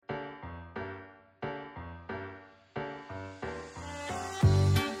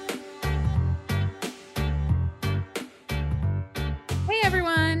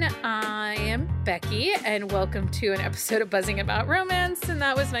Becky, and welcome to an episode of Buzzing About Romance, and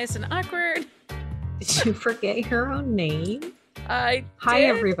that was nice and awkward. Did you forget your own name? I Hi, did.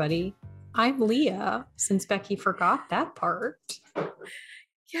 everybody. I'm Leah, since Becky forgot that part.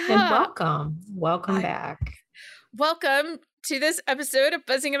 Yeah. And welcome back. Welcome to this episode of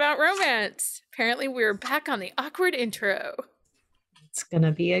Buzzing About Romance. Apparently, we're back on the awkward intro. It's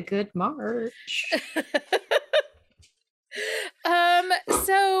gonna be a good March.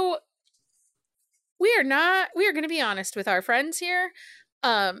 So we are going to be honest with our friends here.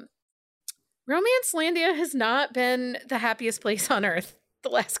 Romance Landia has not been the happiest place on earth the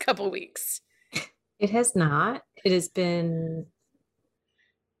last couple weeks. It has not. It has been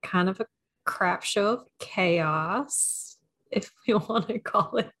kind of a crap show of chaos, if we want to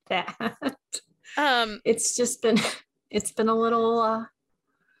call it that. It's been a little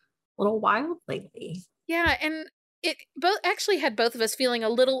wild lately. Yeah, and it both actually had both of us feeling a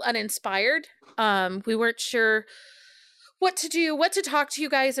little uninspired. We weren't sure what to do, what to talk to you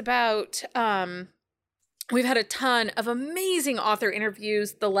guys about. We've had a ton of amazing author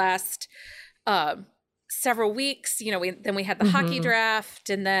interviews the last several weeks. You know, we had the hockey draft,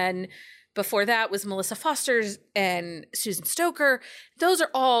 and then before that was Melissa Foster's and Susan Stoker. Those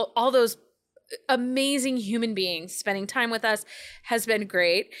are all those amazing human beings spending time with us has been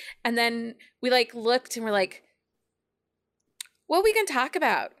great. And then we looked and we're like, what are we going to talk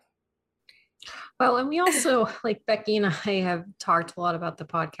about? Well, and we also, Becky and I have talked a lot about the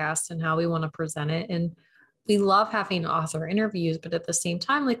podcast and how we want to present it. And we love having author interviews, but at the same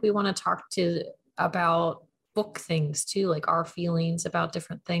time, we want to talk about book things too, like our feelings about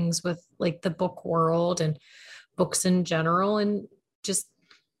different things with the book world and books in general, and just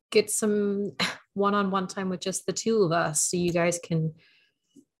get some one-on-one time with just the two of us. So you guys can,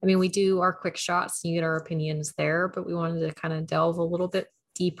 we do our quick shots and you get our opinions there, but we wanted to kind of delve a little bit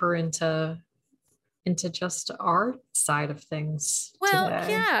deeper into just our side of things. Well, today.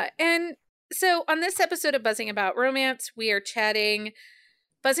 Yeah. And so on this episode of Buzzing About Romance, we are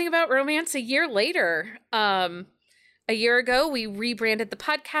buzzing about romance a year later. A year ago, we rebranded the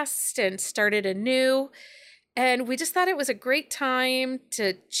podcast and started anew. And we just thought it was a great time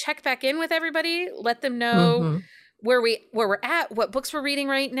to check back in with everybody, let them know where we're at, what books we're reading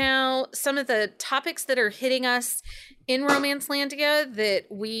right now, some of the topics that are hitting us in Romance Landia that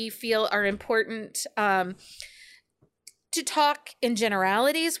we feel are important to talk in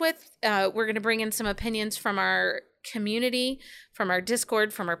generalities with. We're going to bring in some opinions from our community, from our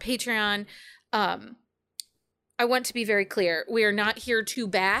Discord, from our Patreon. I want to be very clear. We are not here to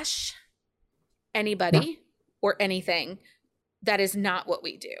bash anybody or anything. That is not what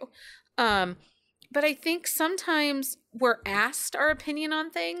we do. But I think sometimes we're asked our opinion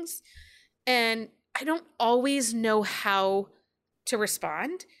on things, and I don't always know how to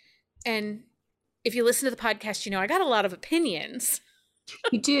respond. And if you listen to the podcast, I got a lot of opinions.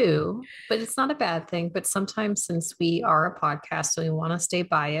 You do, but it's not a bad thing. But sometimes, since we are a podcast and we want to stay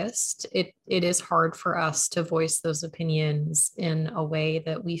biased, it is hard for us to voice those opinions in a way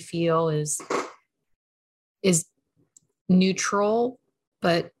that we feel is neutral,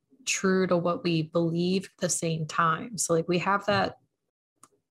 but true to what we believe at the same time. So we have that,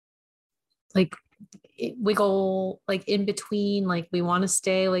 we go in between, we want to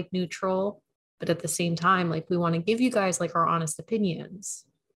stay neutral, but at the same time, we want to give you guys our honest opinions.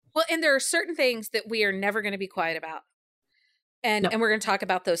 Well, and there are certain things that we are never going to be quiet about. And we're going to talk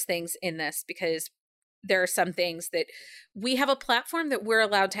about those things in this, because there are some things that we have a platform that we're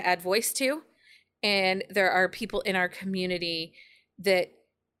allowed to add voice to. And there are people in our community that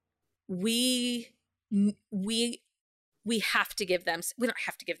we have to give them, we don't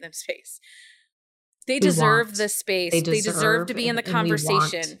have to give them space. They deserve the space. They deserve to be in the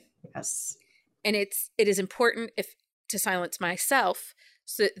conversation. Yes. And it is important to silence myself,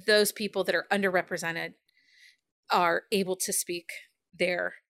 so that those people that are underrepresented are able to speak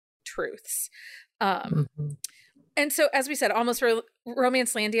their truths. And so, as we said, Almost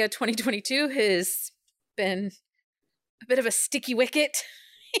Romance Landia 2022 has been a bit of a sticky wicket.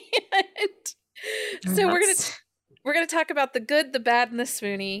 So we're gonna talk about the good, the bad, and the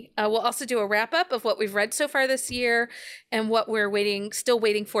swoony. We'll also do a wrap up of what we've read so far this year and what we're still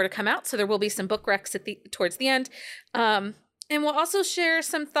waiting for to come out. So there will be some book recs towards the end, and we'll also share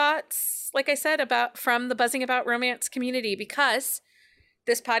some thoughts, like I said, from the Buzzing About Romance community, because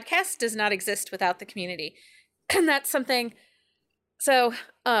this podcast does not exist without the community, and that's something. So,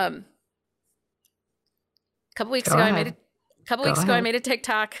 a couple weeks ago, I made a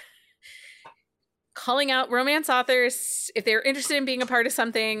TikTok calling out romance authors. If they're interested in being a part of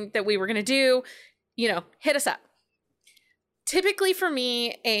something that we were going to do, hit us up. Typically for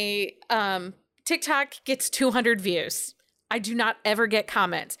me, a TikTok gets 200 views. I do not ever get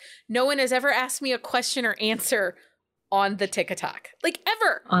comments. No one has ever asked me a question or answer on the TikTok. Like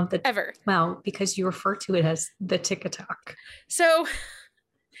ever. Ever. Well, because you refer to it as the TikTok. So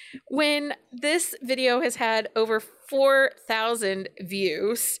when this video has had over 4,000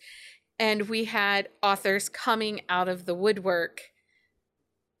 views and we had authors coming out of the woodwork,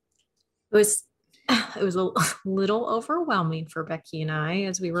 it was a little overwhelming for Becky and I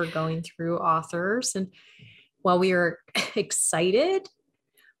as we were going through authors. And while we were excited,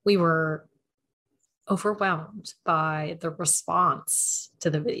 we were overwhelmed by the response to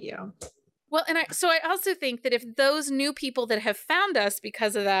the video. Well, and I also think that if those new people that have found us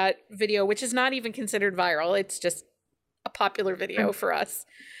because of that video, which is not even considered viral, it's just a popular video for us.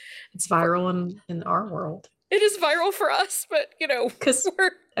 It's viral in our world. It is viral for us, but because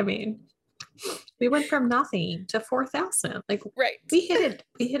we went from nothing to 4,000. Like, right. We hit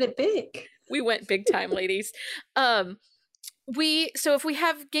it big. We went big time, ladies. So if we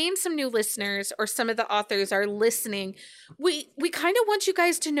have gained some new listeners or some of the authors are listening, we kind of want you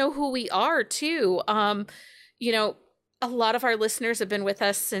guys to know who we are too. A lot of our listeners have been with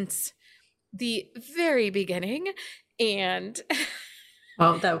us since the very beginning, and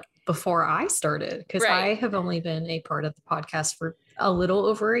that before I started, because right. I have only been a part of the podcast for a little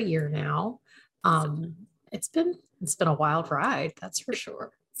over a year now. It's been a wild ride, that's for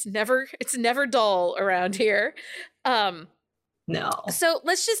sure. It's never dull around here. No. So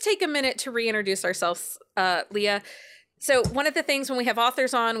let's just take a minute to reintroduce ourselves, Leah. So one of the things when we have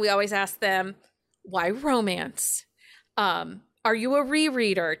authors on, we always ask them, why romance? Are you a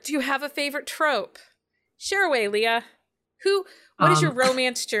rereader? Do you have a favorite trope? Share away, Leah. What is your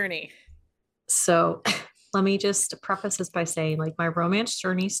romance journey? So let me just preface this by saying, like, my romance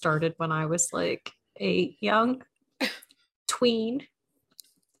journey started when I was like a young tween,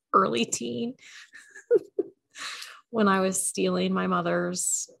 early teen, when I was stealing my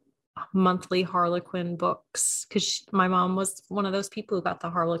mother's monthly Harlequin books, because my mom was one of those people who got the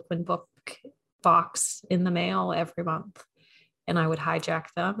Harlequin book box in the mail every month. And I would hijack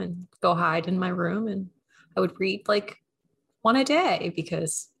them and go hide in my room, and I would read like one a day,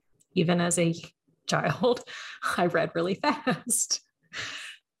 because even as a child, I read really fast.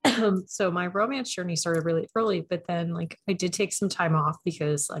 So my romance journey started really early, but then like I did take some time off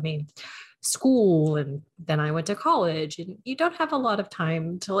because school, and then I went to college, and you don't have a lot of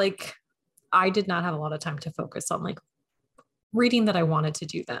time to I did not have a lot of time to focus on like reading that I wanted to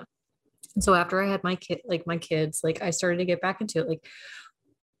do then. And so after I had my kids, I started to get back into it. Like,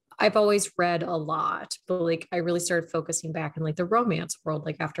 I've always read a lot, but I really started focusing back in the romance world,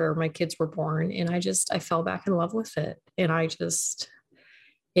 after my kids were born, and I fell back in love with it. And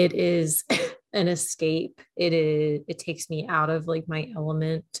it is an escape. It takes me out of my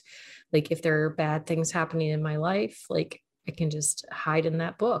element. If there are bad things happening in my life, I can just hide in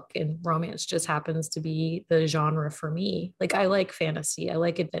that book, and romance just happens to be the genre for me. I like fantasy. I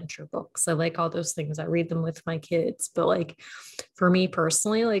like adventure books. I like all those things. I read them with my kids, but for me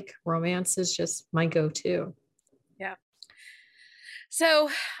personally, romance is just my go-to. Yeah.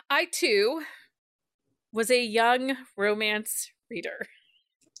 So I too was a young romance reader.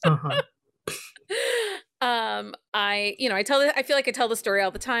 Uh-huh. I feel like I tell the story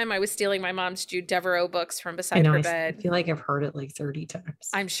all the time. I was stealing my mom's Jude Devereaux books from beside her bed. I feel like I've heard it 30 times.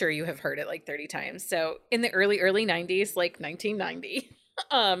 I'm sure you have heard it 30 times. So in the early 90s, 1990,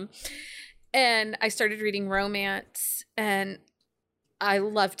 and I started reading romance, and I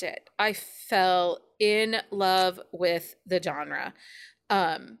loved it. I fell in love with the genre.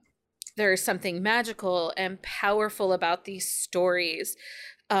 There is something magical and powerful about these stories.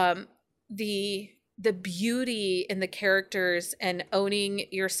 The beauty in the characters, and owning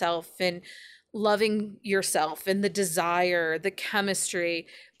yourself and loving yourself, and the desire, the chemistry,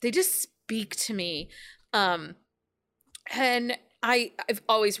 they just speak to me. And I've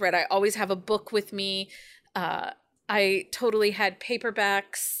always read. I always have a book with me. I totally had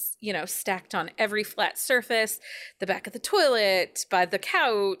paperbacks, stacked on every flat surface, the back of the toilet, by the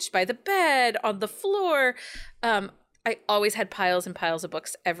couch, by the bed, on the floor. I always had piles and piles of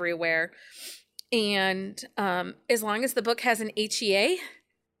books everywhere. And as long as the book has an HEA,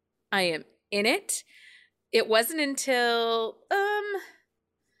 I am in it. It wasn't until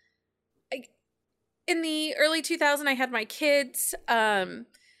in the early 2000s, I had my kids.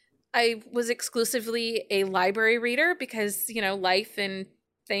 I was exclusively a library reader because, life and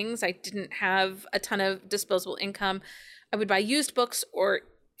things. I didn't have a ton of disposable income. I would buy used books or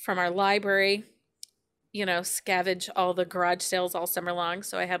from our library, scavenge all the garage sales all summer long.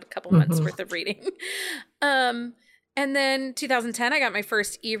 So I had a couple months worth of reading. And then 2010, I got my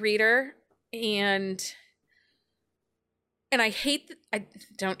first e-reader. and I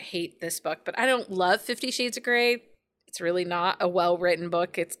don't hate this book, but I don't love 50 Shades of Grey. It's really not a well-written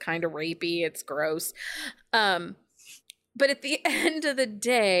book. It's kind of rapey. It's gross. But at the end of the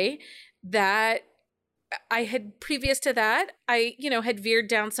day, that I had previous to that, I, had veered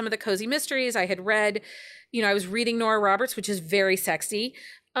down some of the cozy mysteries. I had read, I was reading Nora Roberts, which is very sexy.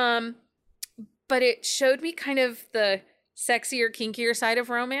 But it showed me kind of the sexier, kinkier side of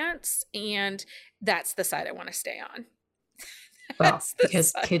romance. And that's the side I want to stay on. Well,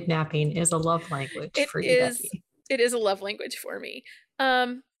 because kidnapping is a love language for you, Becky. It is a love language for me.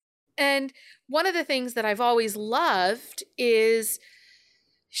 And one of the things that I've always loved is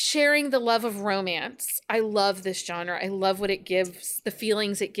sharing the love of romance. I love this genre. I love what it gives, the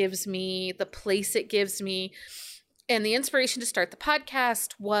feelings it gives me, the place it gives me. And the inspiration to start the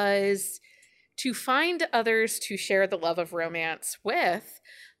podcast was to find others to share the love of romance with.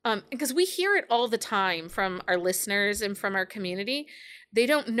 Because we hear it all the time from our listeners and from our community. They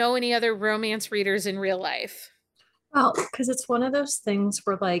don't know any other romance readers in real life. Well, because it's one of those things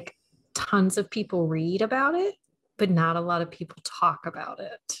where like tons of people read about it, but not a lot of people talk about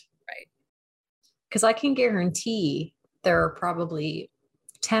it. Right. Because I can guarantee there are probably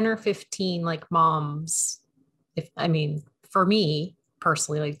 10 or 15 like moms. For me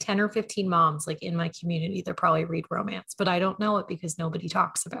personally, like 10 or 15 moms like in my community that probably read romance, but I don't know it because nobody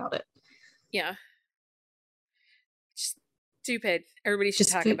talks about it. Yeah. Just stupid. Everybody should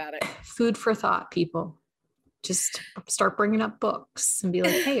talk about it. Food for thought, people. Just start bringing up books and be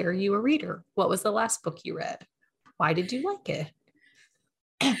like, hey, are you a reader? What was the last book you read? Why did you like it?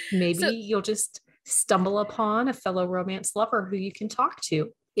 Maybe you'll just stumble upon a fellow romance lover who you can talk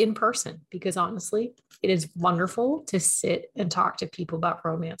to in person, because honestly, it is wonderful to sit and talk to people about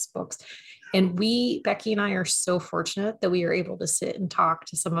romance books. And Becky and I are so fortunate that we are able to sit and talk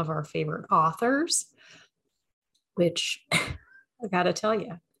to some of our favorite authors, which I got to tell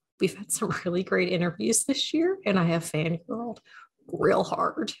you, we've had some really great interviews this year, and I have fangirled real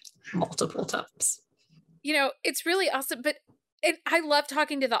hard multiple times. It's really awesome, but I love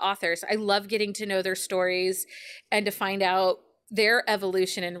talking to the authors. I love getting to know their stories and to find out their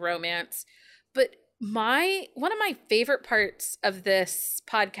evolution in romance. But one of my favorite parts of this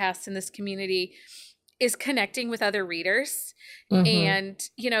podcast and this community is connecting with other readers. Mm-hmm. And,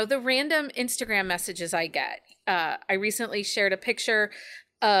 the random Instagram messages I get. I recently shared a picture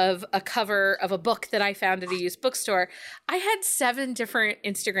of a cover of a book that I found at a used bookstore. I had 7 different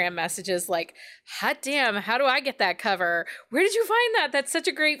Instagram messages like, hot damn, how do I get that cover? Where did you find that? That's such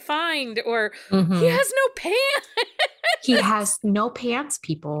a great find. Or mm-hmm. He has no pants. He has no pants,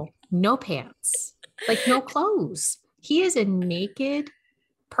 people. No pants. Like no clothes. He is a naked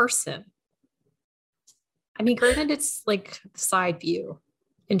person. I mean, granted, it's like the side view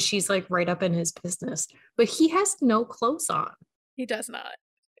and she's like right up in his business, but he has no clothes on. He does not.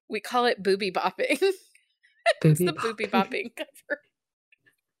 We call it booby bopping. It's the booby bopping cover.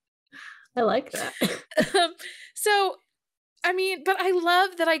 I like that. But I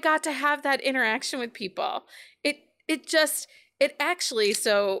love that I got to have that interaction with people. It actually,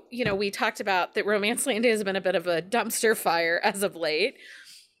 we talked about that Romancelandia has been a bit of a dumpster fire as of late.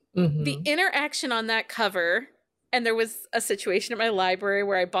 Mm-hmm. The interaction on that cover, and there was a situation at my library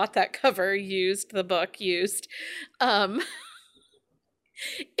where I bought that cover the book used.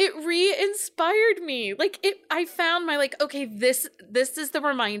 It re-inspired me. I found okay, this is the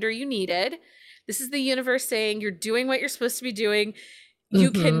reminder you needed. This is the universe saying you're doing what you're supposed to be doing. You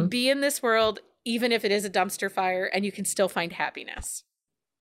mm-hmm. can be in this world, even if it is a dumpster fire, and you can still find happiness.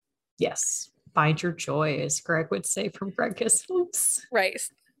 Yes. Find your joy, as Greg would say from Greg Kisses. Right.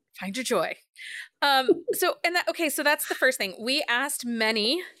 Find your joy. So that's the first thing. We asked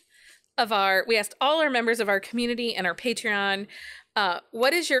all our members of our community and our Patreon,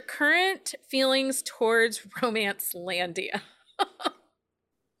 what is your current feelings towards Romancelandia?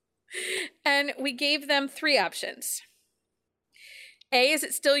 And we gave them 3 options. A, is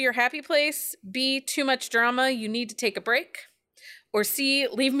it still your happy place? B, too much drama, you need to take a break? Or C,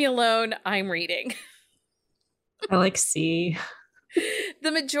 leave me alone, I'm reading. I like C.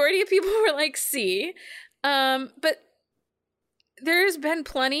 The majority of people were like C. But there's been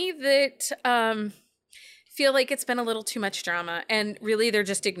plenty that feel like it's been a little too much drama, and really they're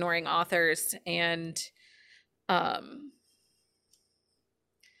just ignoring authors, and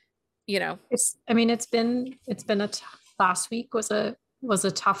last week was a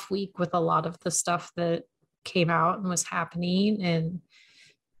tough week with a lot of the stuff that came out and was happening, and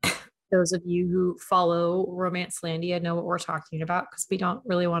those of you who follow Romancelandia know what we're talking about, because we don't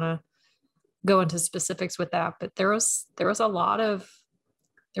really want to go into specifics with that, but there was a lot of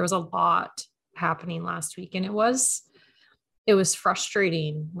there was a lot happening last week, and it was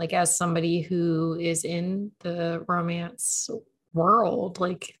frustrating, like as somebody who is in the romance world,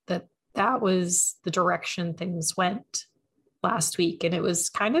 like that was the direction things went last week. And it was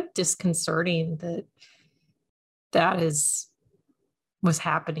kind of disconcerting that was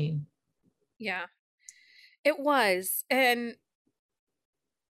happening. Yeah, it was. And,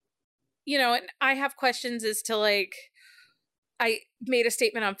 and I have questions as to like, I made a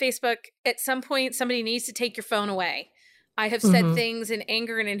statement on Facebook. At some point, somebody needs to take your phone away. I have said things in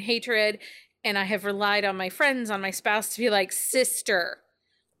anger and in hatred, and I have relied on my friends, on my spouse to be like, sister,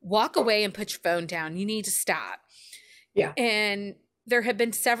 walk away and put your phone down. You need to stop. Yeah. And there have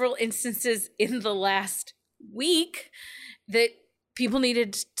been several instances in the last week that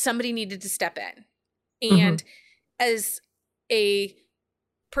somebody needed to step in. And as a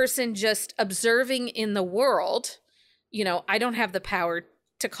person just observing in the world, I don't have the power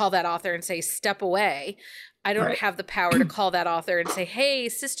to call that author and say, step away. I don't have the power to call that author and say, hey,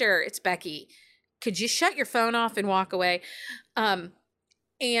 sister, it's Becky. Could you shut your phone off and walk away? And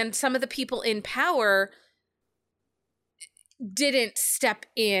some of the people in power didn't step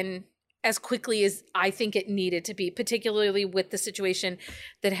in as quickly as I think it needed to be, particularly with the situation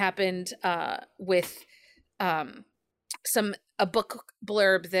that happened with a book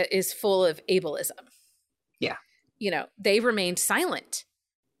blurb that is full of ableism. Yeah. They remained silent.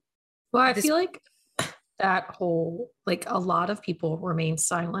 Well, I feel like that whole, like a lot of people remained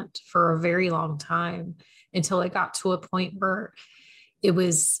silent for a very long time until it got to a point where it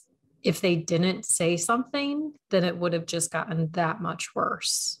was, if they didn't say something, then it would have just gotten that much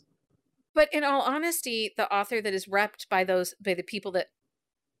worse. But in all honesty, the author that is repped by the people that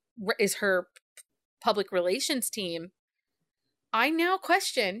is her public relations team, I now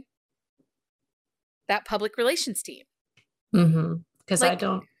question that public relations team. Because I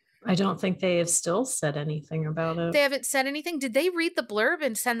don't think they have still said anything about it. They haven't said anything. Did they read the blurb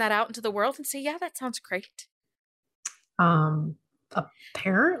and send that out into the world and say, yeah, that sounds great?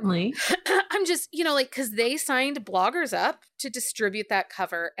 Apparently. I'm just, because they signed bloggers up to distribute that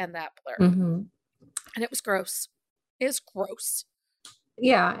cover and that blurb. And it was gross. It was gross.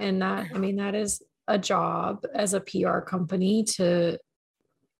 Yeah. And that is a job as a PR company to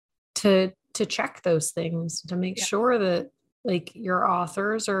check those things, to make sure that like your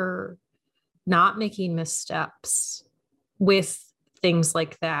authors are not making missteps with things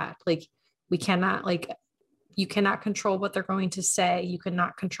like that. Like you cannot control what they're going to say. You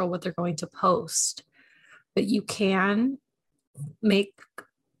cannot control what they're going to post, but you can make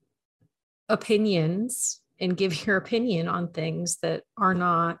opinions and give your opinion on things that are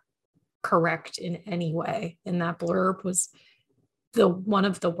not correct in any way. And that blurb was one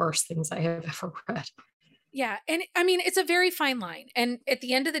of the worst things I have ever read. Yeah. And I mean, it's a very fine line. And at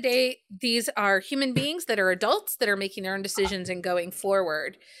the end of the day, these are human beings that are adults that are making their own decisions and going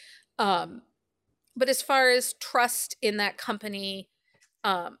forward. But as far as trust in that company,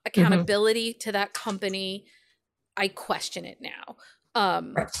 accountability to that company, I question it now.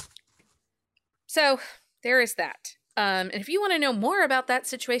 So there is that. And if you want to know more about that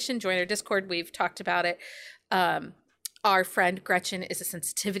situation, join our Discord. We've talked about it. Our friend Gretchen is a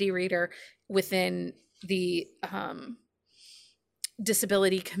sensitivity reader within the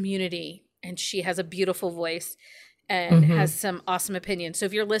disability community, and she has a beautiful voice and has some awesome opinions. So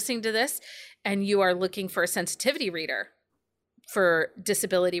if you're listening to this and you are looking for a sensitivity reader for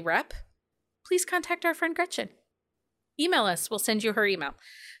disability rep, please contact our friend Gretchen. Email us. We'll send you her email.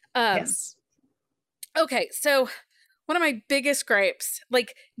 Yes. Okay, so one of my biggest gripes,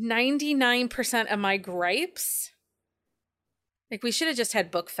 like 99% of my gripes, like we should have just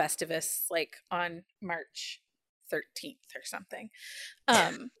had Book Festivus like on March 13th or something.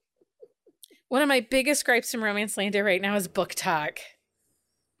 One of my biggest gripes from Romance Lander right now is Book Talk.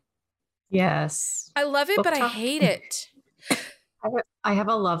 Yes. I love it, Book but Talk. I hate it. I have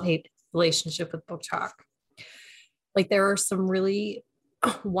a love-hate relationship with Book Talk. Like there are some really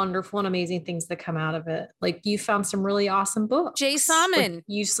wonderful and amazing things that come out of it. Like you found some really awesome books. Jay Salmon,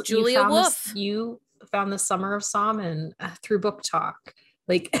 like Julia Wolf. You found the Summer of Salmon through Book Talk.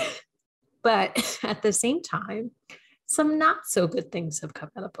 Like, but at the same time, some not so good things have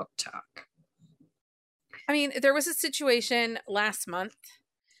come out of Book Talk. I mean, there was a situation last month,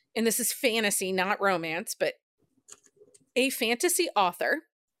 and this is fantasy, not romance, but a fantasy author,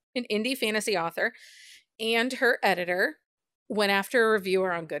 an indie fantasy author, and her editor went after a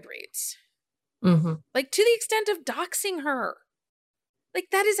reviewer on Goodreads. Like to the extent of doxing her. Like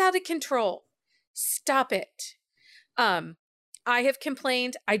that is out of control. Stop it. I have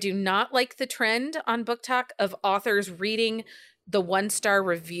complained. I do not like the trend on Book Talk of authors reading the 1-star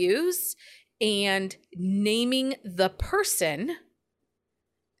reviews and naming the person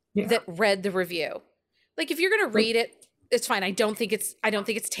that read the review. Like if you're going to read it, it's fine. I don't think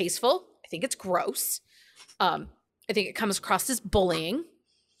it's tasteful. I think it's gross. I think it comes across as bullying,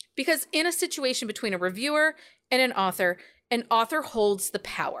 because in a situation between a reviewer and an author holds the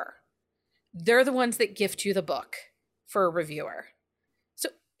power. They're the ones that gift you the book for a reviewer. So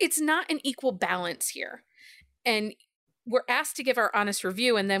it's not an equal balance here. And we're asked to give our honest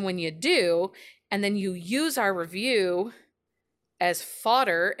review. And then when you do, and then you use our review as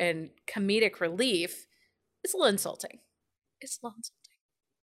fodder and comedic relief, it's a little insulting. It's a little insulting.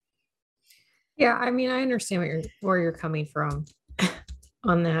 Yeah, I mean, I understand where you're coming from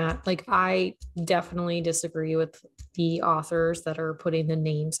on that. Like, I definitely disagree with the authors that are putting the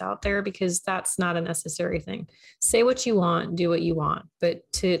names out there, because that's not a necessary thing. Say what you want, do what you want, but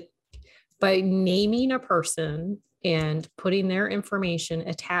by naming a person and putting their information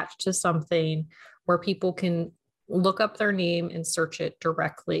attached to something where people can look up their name and search it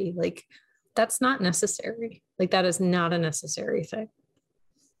directly, like, that's not necessary. Like, that is not a necessary thing.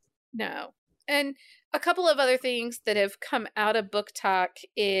 No. And a couple of other things that have come out of Book Talk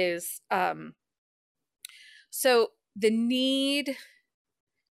is so the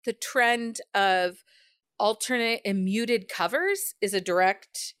trend of alternate and muted covers is a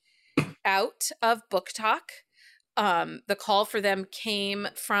direct out of Book Talk. The call for them came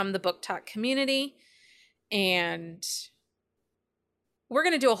from the Book Talk community, and we're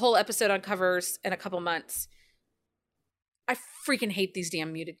going to do a whole episode on covers in a couple months. I freaking hate these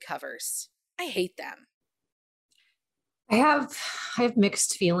damn muted covers. I hate them. I have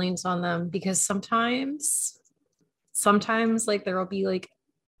mixed feelings on them, because sometimes like there'll be like,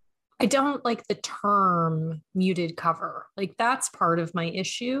 I don't like the term muted cover. Like, that's part of my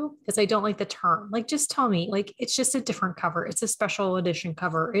issue, because I don't like the term. Like, just tell me, like, it's just a different cover. It's a special edition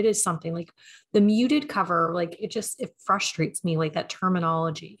cover. It is something. Like, the muted cover, like, it frustrates me, like, that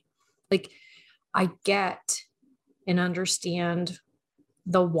terminology. Like, I get and understand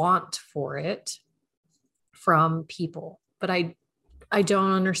the want for it from people, but I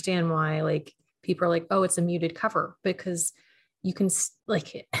don't understand why, like, people are like, oh, it's a muted cover, because you can,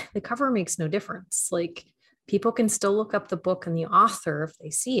 like, the cover makes no difference. Like, people can still look up the book and the author if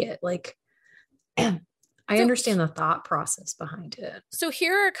they see it. Like, I understand the thought process behind it. So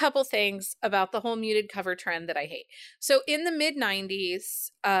here are a couple things about the whole muted cover trend that I hate. So in the mid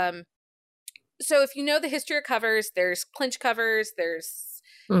 90s, so if you know the history of covers, there's clinch covers, there's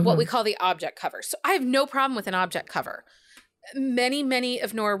what we call the object cover. So I have no problem with an object cover. Many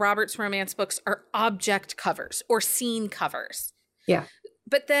of Nora Roberts' romance books are object covers or scene covers. Yeah.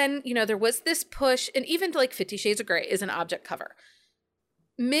 But then, there was this push, and even like 50 Shades of Grey is an object cover.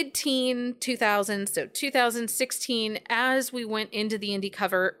 Mid-teen 2000s, so 2016, as we went into the indie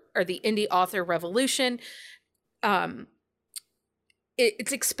cover or the indie author revolution,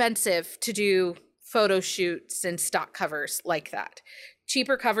 it's expensive to do photo shoots and stock covers like that.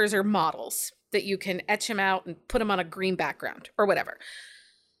 Cheaper covers are models that you can etch them out and put them on a green background or whatever.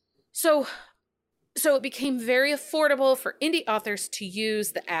 So it became very affordable for indie authors to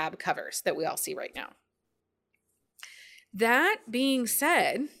use the AB covers that we all see right now. That being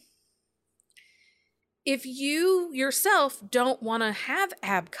said, if you yourself don't want to have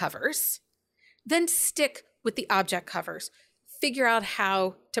AB covers, then stick with the object covers. Figure out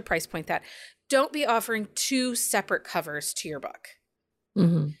how to price point that. Don't be offering 2 separate covers to your book.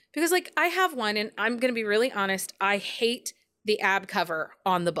 Because, like, I have one, and I'm going to be really honest, I hate the AB cover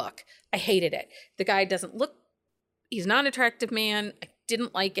on the book. I hated it. The guy he's not an attractive man. I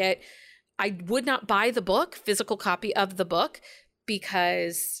didn't like it. I would not buy the book, physical copy of the book,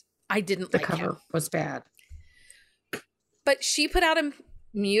 because I didn't like him. The cover was bad. But she put out a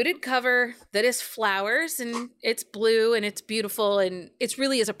muted cover that is flowers, and it's blue, and it's beautiful, and it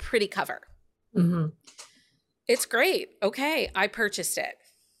really is a pretty cover. It's great. Okay, I purchased it.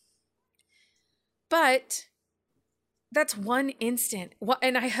 But that's one instant.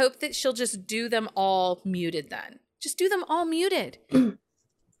 And I hope that she'll just do them all muted then. Just do them all muted.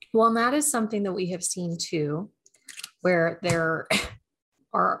 Well, and that is something that we have seen too, where there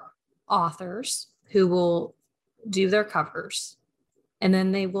are authors who will do their covers, and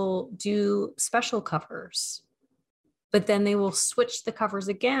then they will do special covers, but then they will switch the covers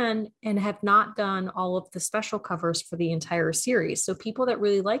again and have not done all of the special covers for the entire series. So people that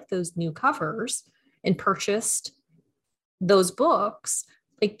really like those new covers and purchased those books,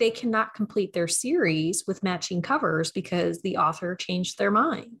 like, they cannot complete their series with matching covers because the author changed their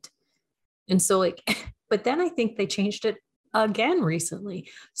mind. And so, like, but then I think they changed it again recently.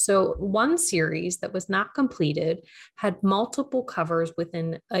 So one series that was not completed had multiple covers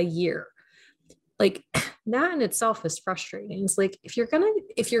within a year. Like that in itself is frustrating. It's like if you're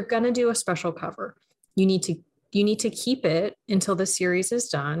gonna do a special cover, you need to keep it until the series is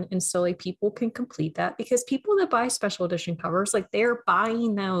done. And so like people can complete that, because people that buy special edition covers, like they're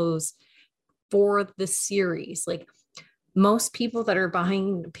buying those for the series. Like most people that are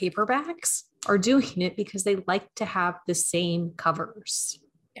buying paperbacks are doing it because they like to have the same covers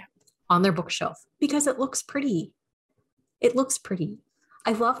on their bookshelf because it looks pretty. It looks pretty.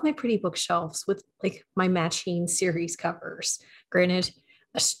 I love my pretty bookshelves with like my matching series covers. Granted,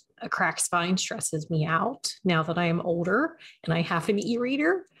 a cracked spine stresses me out now that I am older and I have an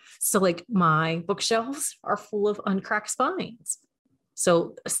e-reader. So like my bookshelves are full of uncracked spines.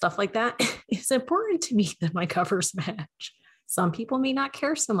 So stuff like that is important to me that my covers match. Some people may not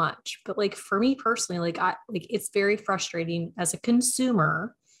care so much, but like for me personally, like it's very frustrating as a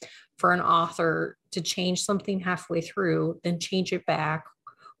consumer for an author to change something halfway through, then change it back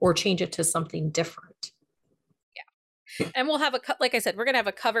or change it to something different. Yeah. And we'll have like I said, we're going to have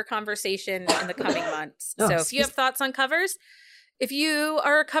a cover conversation in the coming months. So if you have thoughts on covers, if you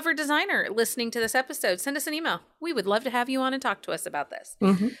are a cover designer listening to this episode, send us an email. We would love to have you on and talk to us about this.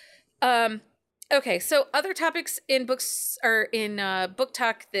 Mm-hmm. Okay. So other topics in books or in book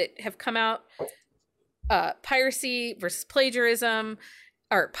talk that have come out, piracy versus plagiarism,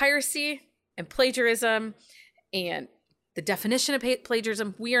 or piracy and plagiarism, and the definition of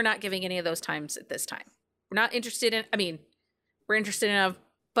plagiarism. We are not giving any of those times at this time. We're not interested in, I mean, we're interested in,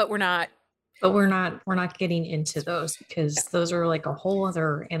 but we're not. But we're not getting into those because those are like a whole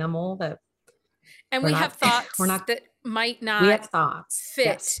other animal that. And we have thoughts that might not we have thoughts.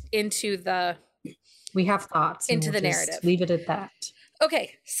 fit into the. We have thoughts into the narrative. Leave it at that.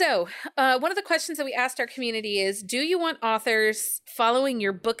 Okay, so one of the questions that we asked our community is, do you want authors following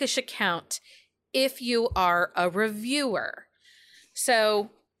your bookish account if you are a reviewer? So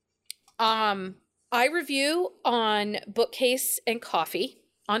I review on Bookcase and Coffee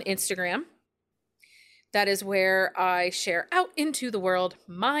on Instagram. That is where I share out into the world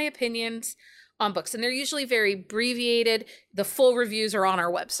my opinions on books. And they're usually very abbreviated. The full reviews are on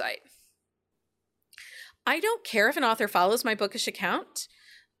our website. I don't care if an author follows my bookish account,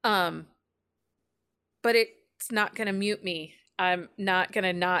 but it's not going to mute me. I'm not going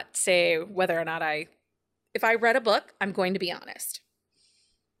to not say whether or not if I read a book, I'm going to be honest.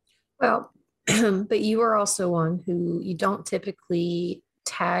 Well, but you are also one who you don't typically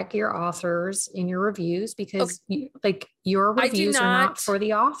tag your authors in your reviews because your reviews are not for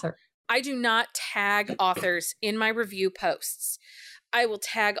the author. I do not tag authors in my review posts. I will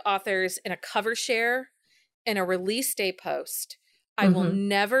tag authors in a cover share, in a release day post. I will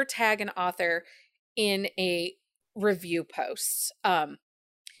never tag an author in a review post.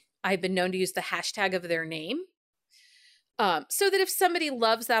 I've been known to use the hashtag of their name. So that if somebody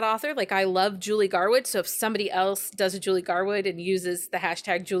loves that author, like I love Julie Garwood. So if somebody else does a Julie Garwood and uses the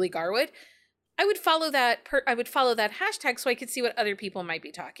hashtag Julie Garwood, I would follow that. I would follow that hashtag so I could see what other people might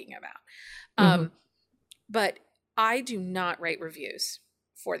be talking about. But I do not write reviews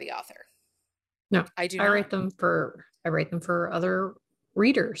for the author. No, I do. I write them for other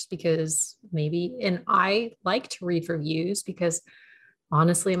readers because and I like to read reviews because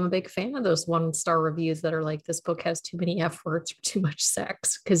honestly, I'm a big fan of those 1-star reviews that are like, this book has too many F words or too much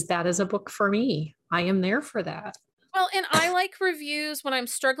sex, because that is a book for me. I am there for that. Well, and I like reviews when I'm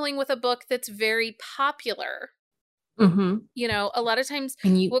struggling with a book that's very popular. You know, a lot of times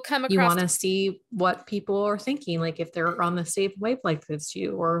we'll come across. You want to see what people are thinking, like if they're on the same wavelength as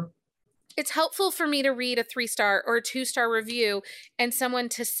you, or. It's helpful for me to read a 3-star or a 2-star review and someone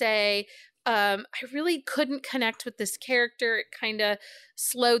to say, I really couldn't connect with this character. It kind of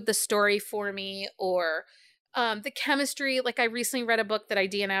slowed the story for me. Or the chemistry, like I recently read a book that I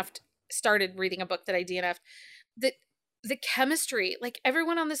DNF'd, started reading a book that I DNF'd. The chemistry, like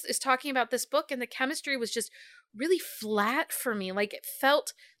everyone on this is talking about this book, and the chemistry was just really flat for me. Like it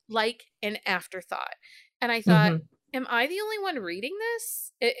felt like an afterthought. And I thought, am I the only one reading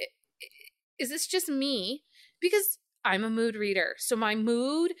this? Is this just me? Because I'm a mood reader. So my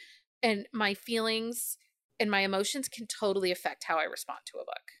mood and my feelings and my emotions can totally affect how I respond to a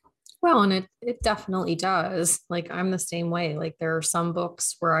book. Well, and it definitely does. Like I'm the same way. Like there are some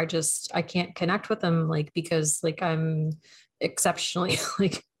books where I can't connect with them, like because like I'm exceptionally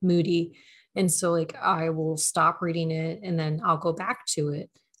like moody. And so like I will stop reading it and then I'll go back to it.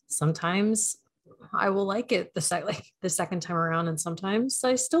 Sometimes I will like it the second time around, and sometimes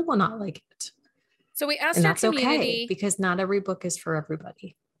I still will not like it. So we asked our community, okay, because not every book is for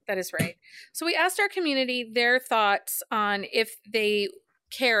everybody. That is right. So we asked our community their thoughts on if they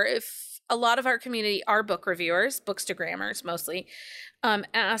care, if a lot of our community are book reviewers, bookstagrammers mostly,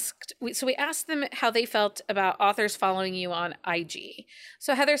 we asked them how they felt about authors following you on IG.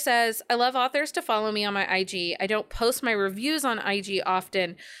 So Heather says, I love authors to follow me on my IG. I don't post my reviews on IG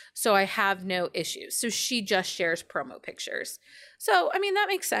often, so I have no issues. So she just shares promo pictures. So, I mean, that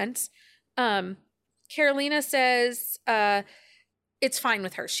makes sense. Carolina says, it's fine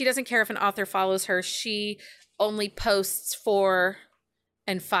with her. She doesn't care if an author follows her. She only posts 4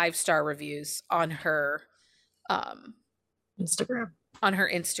 and 5-star reviews on her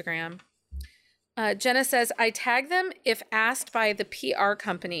Instagram. Jenna says, I tag them if asked by the PR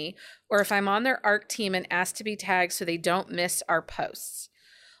company or if I'm on their ARC team and asked to be tagged so they don't miss our posts.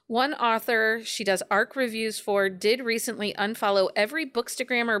 One author she does ARC reviews for did recently unfollow every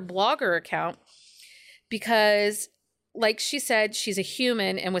Bookstagrammer blogger account because, like she said, she's a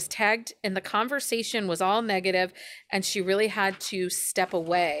human and was tagged and the conversation was all negative and she really had to step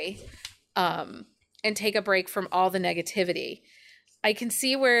away and take a break from all the negativity. I can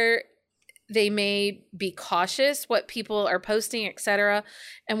see where they may be cautious what people are posting, etc.,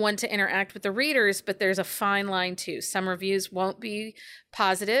 and want to interact with the readers, but there's a fine line too. Some reviews won't be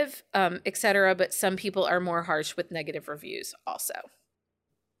positive, etc., but some people are more harsh with negative reviews also.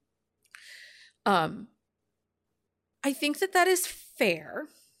 I think that is fair,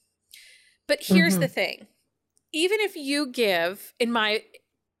 but here's the thing. Even if you give, in my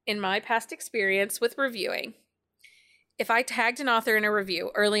past experience with reviewing, if I tagged an author in a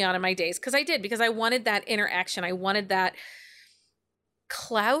review early on in my days, because I wanted that interaction. I wanted that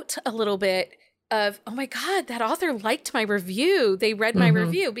clout a little bit of, oh my God, that author liked my review. They read my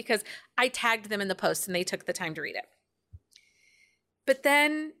review because I tagged them in the post and they took the time to read it. But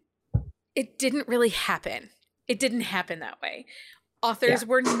then it didn't really happen. It didn't happen that way. Authors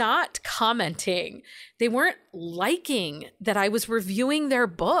were not commenting. They weren't liking that I was reviewing their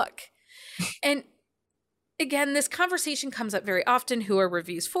book. And again, this conversation comes up very often. Who are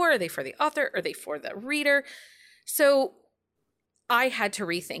reviews for? Are they for the author? Are they for the reader? So I had to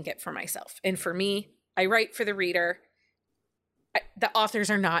rethink it for myself. And for me, I write for the reader. The authors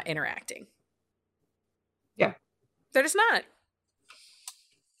are not interacting. Yeah. They're just not.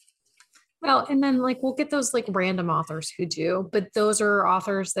 Well, and then like we'll get those like random authors who do, but those are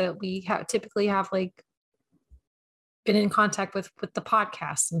authors that we typically have like been in contact with the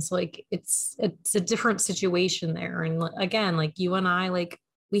podcast. And so like it's a different situation there. And again, like you and I, like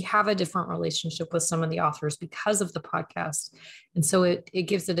we have a different relationship with some of the authors because of the podcast. And so it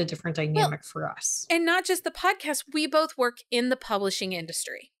gives it a different dynamic for us. And not just the podcast, we both work in the publishing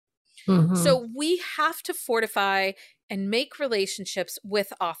industry. So we have to fortify and make relationships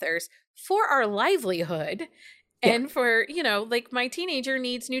with authors for our livelihood and for, like my teenager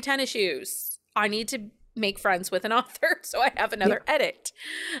needs new tennis shoes. I need to make friends with an author so I have another edit.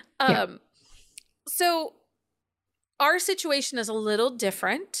 So our situation is a little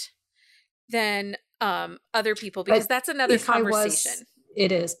different than other people because that's another conversation.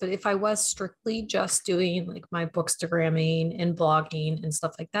 It is. But if I was strictly just doing like my bookstagramming and blogging and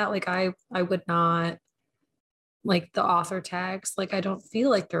stuff like that, like I would not like the author tags. Like, I don't feel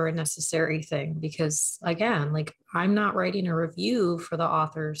like they're a necessary thing because again, like I'm not writing a review for the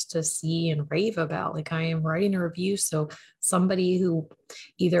authors to see and rave about. Like I am writing a review. So somebody who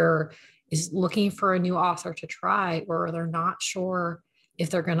either is looking for a new author to try, or they're not sure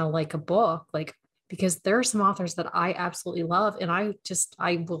if they're going to like a book, like, because there are some authors that I absolutely love. And I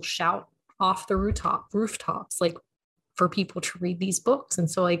will shout off the rooftops, like for people to read these books. And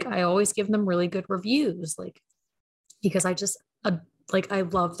so like, I always give them really good reviews, like, because I just I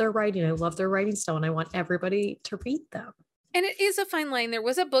love their writing. I love their writing style and I want everybody to read them. And it is a fine line. There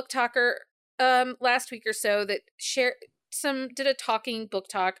was a book talker last week or so that did a talking book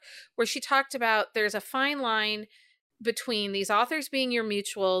talk where she talked about there's a fine line between these authors being your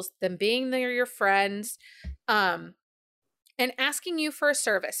mutuals, them being your friends, and asking you for a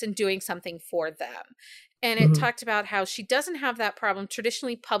service and doing something for them. And it talked about how she doesn't have that problem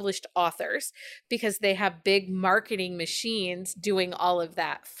traditionally published authors because they have big marketing machines doing all of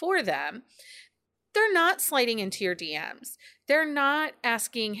that for them. They're not sliding into your DMs. They're not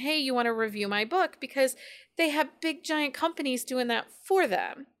asking, hey, you want to review my book? Because they have big giant companies doing that for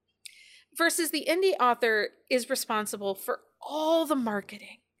them. Versus the indie author is responsible for all the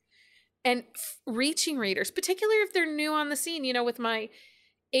marketing and reaching readers, particularly if they're new on the scene. With my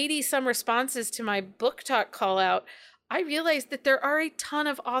 80 some responses to my book talk call out, I realized that there are a ton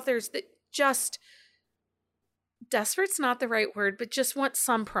of authors that just, desperate's not the right word, but just want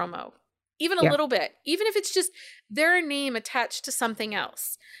some promo. even a little bit, even if it's just their name attached to something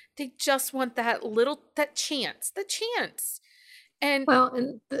else. They just want that chance. And well,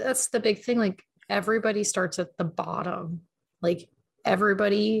 and that's the big thing. Like everybody starts at the bottom. Like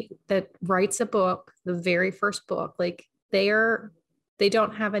everybody that writes a book, the very first book, like they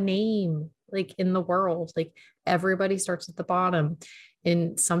don't have a name like in the world. Like everybody starts at the bottom.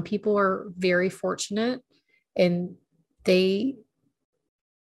 And some people are very fortunate and they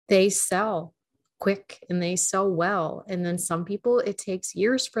sell quick and they sell well. And then some people, it takes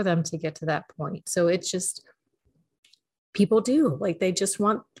years for them to get to that point. So it's just people do like they just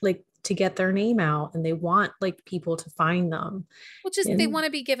want like to get their name out and they want like people to find them. Well, just they want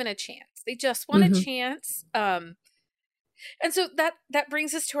to be given a chance. They just want a chance. And so that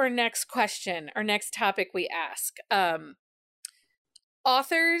brings us to our next question, our next topic we ask.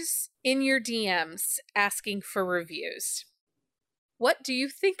 Authors in your DMs asking for reviews. What do you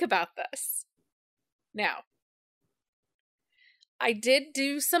think about this? Now, I did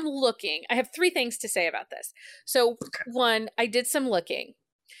do some looking. I have 3 things to say about this. So, one, I did some looking.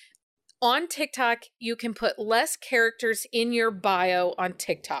 On TikTok, you can put less characters in your bio on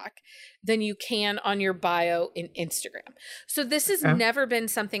TikTok than you can on your bio in Instagram. So this has never been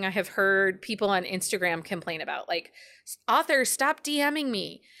something I have heard people on Instagram complain about. Like, authors, stop DMing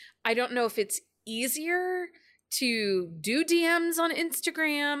me. I don't know if it's easier to do DMs on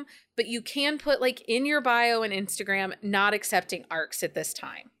Instagram, but you can put like in your bio and Instagram, not accepting ARCs at this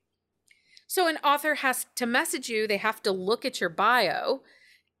time. So an author has to message you. They have to look at your bio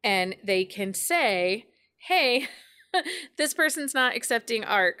and they can say, hey, this person's not accepting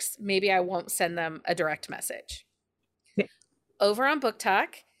ARCs. Maybe I won't send them a direct message. Yeah. Over on Book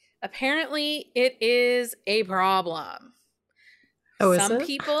Talk, apparently it is a problem. Oh, some is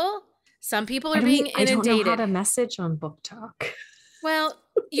it? Some people are being inundated. I don't know how to message on Book Talk. Well,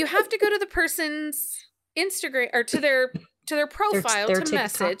 you have to go to the person's Instagram or to their profile their to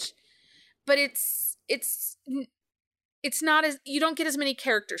TikTok. Message. But it's not as, you don't get as many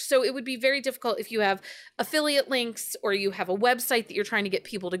characters. So it would be very difficult if you have affiliate links or you have a website that you're trying to get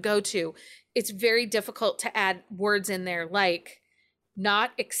people to go to. It's very difficult to add words in there like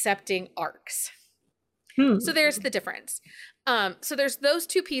not accepting ARCs. So there's the difference. So there's those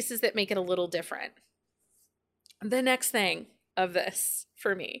 2 pieces that make it a little different. The next thing of this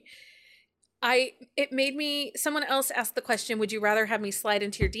for me, it made me, someone else asked the question, would you rather have me slide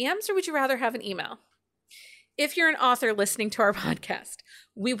into your DMs or would you rather have an email? If you're an author listening to our podcast,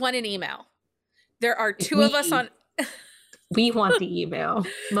 we want an email. There are 2 of us on. We want the email.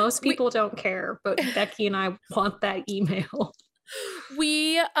 Most people don't care, but Becky and I want that email.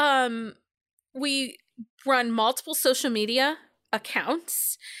 We run multiple social media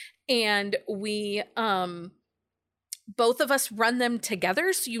accounts and we both of us run them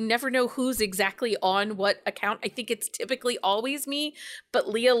together, so you never know who's exactly on what account. I think it's typically always me, but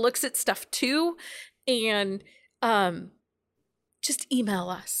Leah looks at stuff too. And just email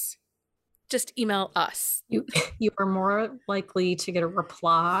us. Just email us. You are more likely to get a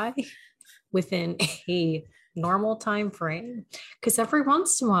reply within a normal time frame, because every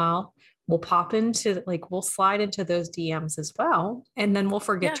once in a while we'll pop into we'll slide into those DMs as well, and then we'll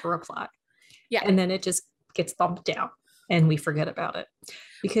forget to reply. Yeah, and then it just gets bumped down and we forget about it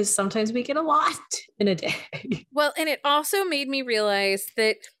because sometimes we get a lot in a day. Well, and it also made me realize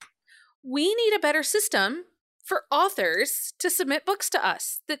that we need a better system for authors to submit books to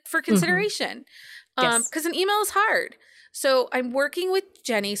us for consideration. Because an email is hard. So I'm working with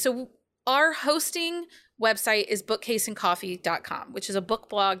Jenny. So our hosting website is bookcaseandcoffee.com, which is a book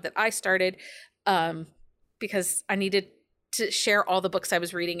blog that I started because I needed to share all the books I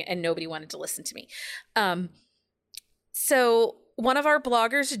was reading and nobody wanted to listen to me. So one of our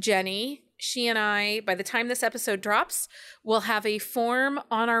bloggers, Jenny, she and I, by the time this episode drops, will have a form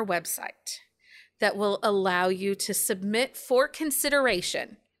on our website that will allow you to submit for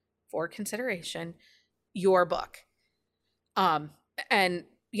consideration, your book. And,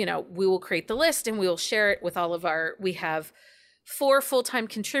 we will create the list and we will share it with all of we have 4 full-time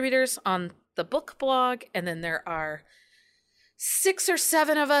contributors on the book blog. And then there are 6 or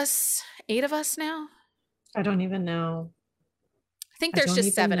 7 of us, 8 of us now. I don't even know. I think there's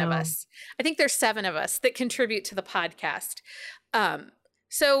just 7 of us. I think there's 7 of us that contribute to the podcast.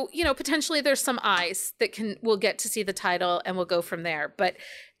 So, potentially there's some eyes that we'll get to see the title and we'll go from there. But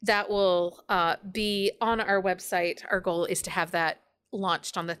that will be on our website. Our goal is to have that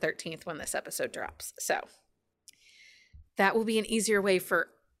launched on the 13th when this episode drops. So that will be an easier way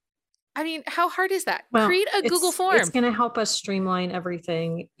how hard is that? Well, create a Google form. It's going to help us streamline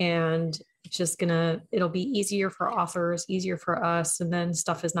everything. And It's just it'll be easier for authors, easier for us. And then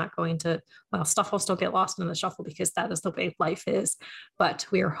stuff is not going to, well, stuff will still get lost in the shuffle because that is the way life is. But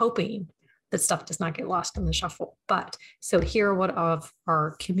we are hoping that stuff does not get lost in the shuffle. But so here, what of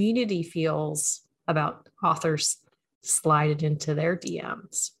our community feels about authors slided into their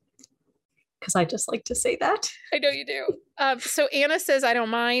DMs. Because I just like to say that. I know you do. So Anna says, I don't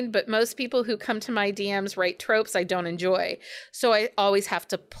mind, but most people who come to my DMs write tropes I don't enjoy. So I always have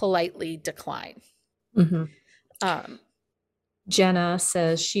to politely decline. Mm-hmm. Jenna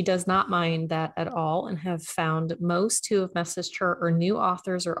says she does not mind that at all and have found most who have messaged her are new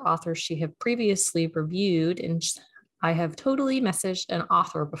authors or authors she have previously reviewed. And I have totally messaged an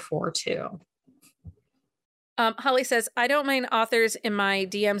author before too. Holly says, I don't mind authors in my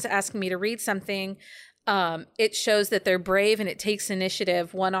DMs asking me to read something. It shows that they're brave and it takes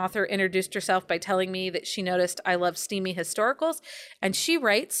initiative. One author introduced herself by telling me that she noticed I love steamy historicals, and she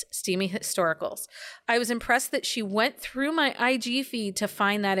writes steamy historicals. I was impressed that she went through my IG feed to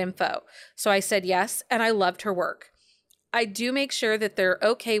find that info. So I said yes, and I loved her work. I do make sure that they're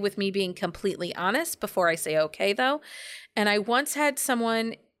okay with me being completely honest before I say okay, though. And I once had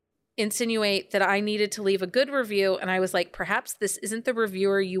someone insinuate that I needed to leave a good review, and I was like, perhaps this isn't the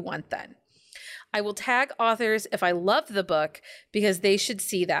reviewer you want then. I will tag authors if I love the book because they should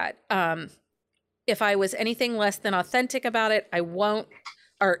see that. If I was anything less than authentic about it, I won't,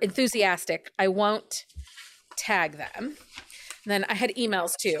 or enthusiastic, I won't tag them. And then I had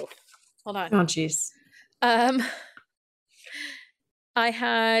emails too. Hold on. Oh, geez. I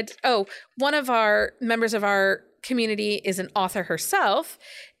had, one of our members of our community is an author herself.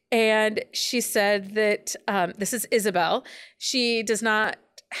 And she said that, this is Isabel, she does not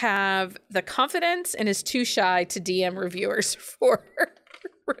have the confidence and is too shy to DM reviewers for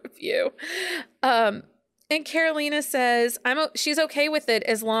review. And Carolina says, she's okay with it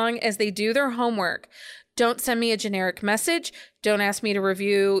as long as they do their homework. Don't send me a generic message. Don't ask me to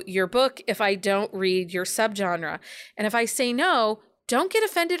review your book if I don't read your subgenre. And if I say no, don't get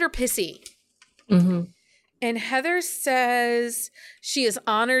offended or pissy. Mm-hmm. And Heather says she is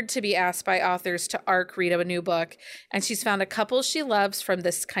honored to be asked by authors to ARC read a new book, and she's found a couple she loves from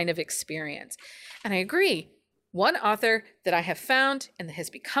this kind of experience. And I agree. One author that I have found and that has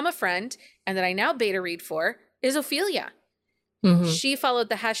become a friend and that I now beta read for is Ophelia. Mm-hmm. She followed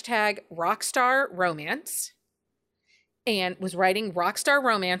the hashtag Rockstar Romance and was writing rockstar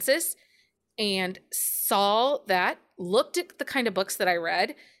romances and saw that, looked at the kind of books that I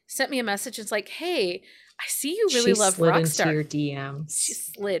read, sent me a message and was like, hey, I see you really love Rockstar. Into your DMs. She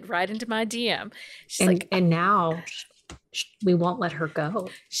slid right into my DM. She's and now we won't let her go.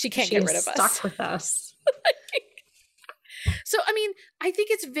 She can't get rid of us. Stuck with us. So, I mean, I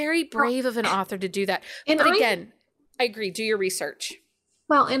think it's very brave of an author to do that. But again, I agree. Do your research.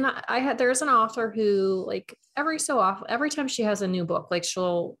 Well, and there's an author who, like, every so often, every time she has a new book, like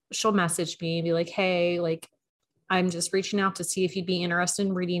she'll message me and be like, hey, like, I'm just reaching out to see if you'd be interested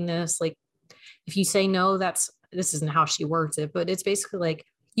in reading this. Like, if you say no, this isn't how she words it, but it's basically like,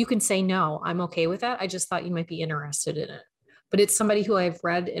 you can say no, I'm okay with that. I just thought you might be interested in it. But it's somebody who I've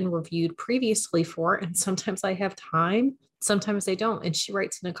read and reviewed previously for, and sometimes I have time, sometimes I don't. And she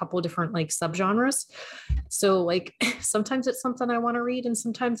writes in a couple of different like subgenres. So like, sometimes it's something I want to read and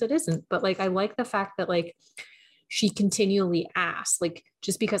sometimes it isn't. But like, I like the fact that like, she continually asks, like,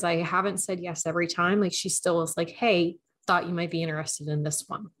 just because I haven't said yes every time, like she still is like, hey, thought you might be interested in this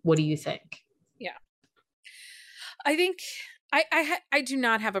one. What do you think? Yeah. I think I do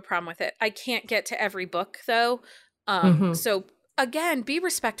not have a problem with it. I can't get to every book though. So again, be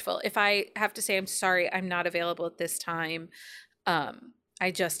respectful. If I have to say, I'm sorry, I'm not available at this time.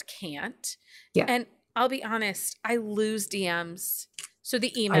 I just can't. Yeah. And I'll be honest, I lose DMs. So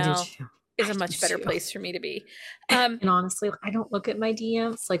the email is a much better place for me to be. And honestly, I don't look at my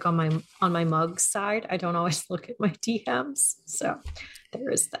DMs, like on my mug side. I don't always look at my DMs. So there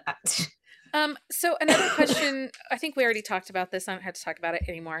is that. So another question, I think we already talked about this. I don't have to talk about it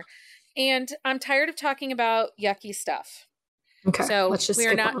anymore. And I'm tired of talking about yucky stuff. Okay. So let's just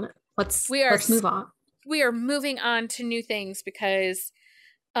skip on it. Let's move on. We are moving on to new things because,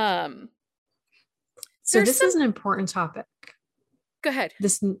 so this is an important topic. Go ahead.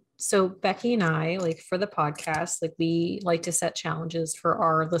 So Becky and I, like for the podcast, like we like to set challenges for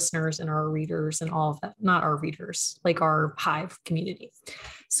our listeners and our readers and all of that, not our readers, like our Hive community.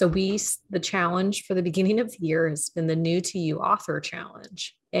 So the challenge for the beginning of the year has been the New to You Author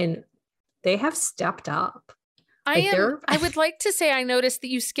Challenge, and they have stepped up. I would like to say I noticed that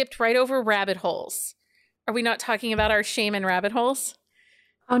you skipped right over rabbit holes. Are we not talking about our shame and rabbit holes?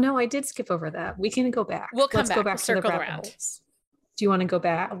 Oh no, I did skip over that. We can go back. We'll come back. Go back to the circle rabbit around. holes. Do you want to go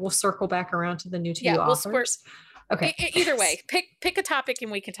back? We'll circle back around to the new two Yeah, authors. Okay. Either way, pick a topic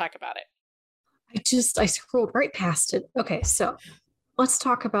and we can talk about it. I scrolled right past it. Okay, so let's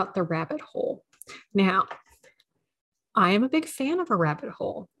talk about the rabbit hole. Now, I am a big fan of a rabbit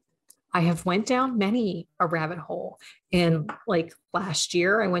hole. I have went down many a rabbit hole. And like last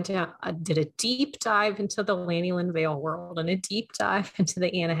year, I did a deep dive into the Lannyland Vale world and a deep dive into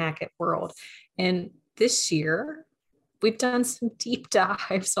the Anna Hackett world. And this year, we've done some deep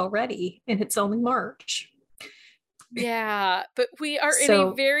dives already, and it's only March. Yeah, but we are in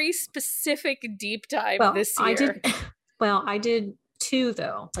a very specific deep dive this year. I did two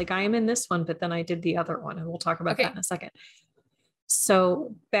though. Like I am in this one, but then I did the other one, and we'll talk about that in a second.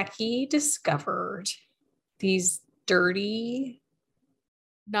 So Becky discovered these dirty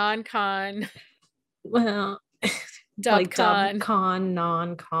non-con. Well, like dub-con,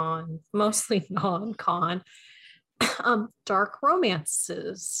 non-con, mostly non-con dark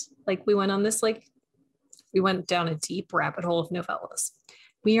romances. Like we went down a deep rabbit hole of novellas.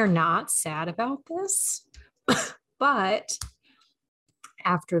 We are not sad about this, but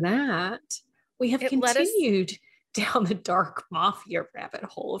after that, we have continued down the dark mafia rabbit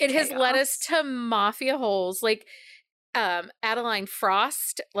hole. It has led us to mafia holes. Like Adeline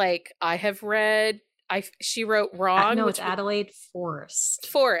Frost, like I have read, she wrote Wrong. No, it's Adelaide Forrest.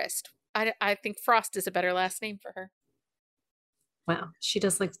 I think Frost is a better last name for her. Wow, she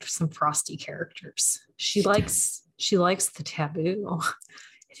does like some frosty characters. She likes the taboo.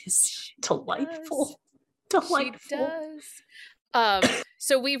 It is delightful. Delightful. She does.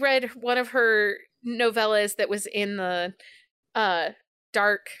 So we read one of her novellas that was in the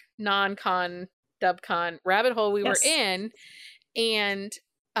dark non-con dub-con rabbit hole we were in, and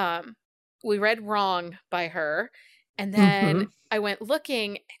we read Wrong by her, and then I went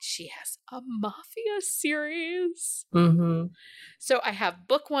looking, and she has a mafia series. So I have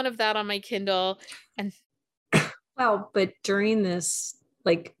book one of that on my Kindle, and but during this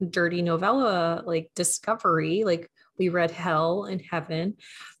like dirty novella like discovery, like we read Hell and Heaven,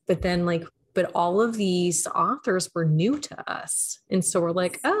 but all of these authors were new to us. And so we're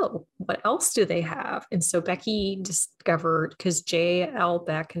like, oh, what else do they have? And so Becky discovered, because J.L.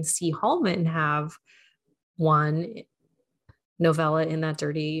 Beck and C. Hallman have one novella in that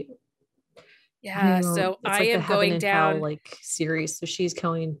dirty. So I am going down Hell, like series. So she's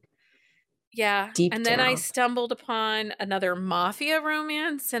going deep and then down. I stumbled upon another mafia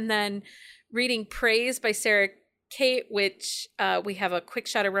romance, and then reading Praise by Sarah Kate, which we have a quick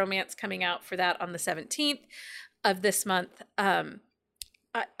shot of romance coming out for that on the 17th of this month.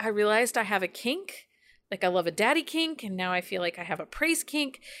 I realized I have a kink. Like I love a daddy kink, and now I feel like I have a praise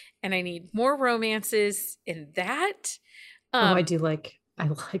kink, and I need more romances in that. I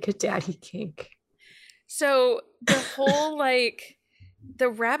like a daddy kink. So the whole the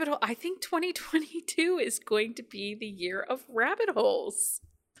rabbit hole, I think 2022 is going to be the year of rabbit holes.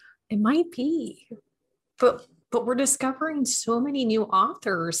 It might be. But we're discovering so many new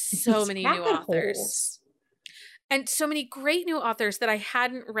authors. So many new authors. And so many great new authors that I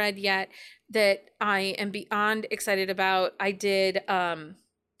hadn't read yet that I am beyond excited about. I did The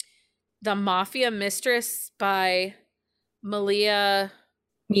Mafia Mistress by Mila.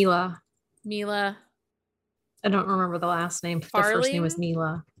 I don't remember the last name. The first name was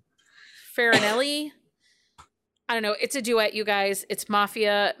Mila. Farinelli. I don't know. It's a duet, you guys. It's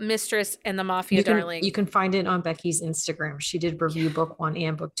Mafia Mistress and the Mafia Darling. You can find it on Becky's Instagram. She did review book 1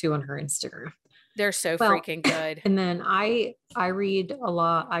 and book 2 on her Instagram. They're so freaking good. And then I read a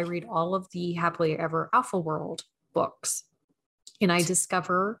lot. I read all of the Happily Ever Alpha World books. And I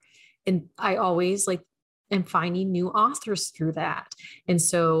discover, and I always am finding new authors through that. And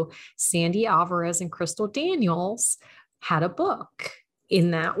so Sandy Alvarez and Crystal Daniels had a book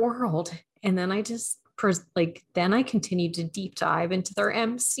in that world. And then I continued to deep dive into their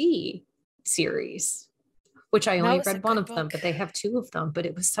MC series, which I only read one of them, but they have 2 of them, but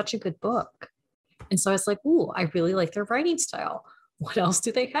it was such a good book. And so I was like, ooh, I really like their writing style. What else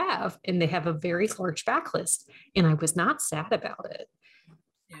do they have? And they have a very large backlist. And I was not sad about it.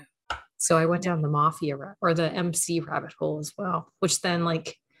 Yeah. So I went down the mafia or the MC rabbit hole as well, which then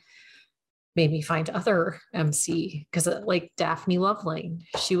made me find other MC, because Daphne Lovelane,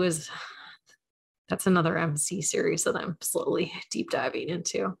 that's another MC series that I'm slowly deep diving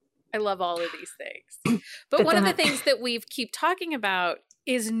into. I love all of these things. But one of the things that we keep talking about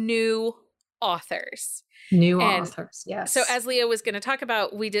is new authors. Authors, yes. So as Leah was going to talk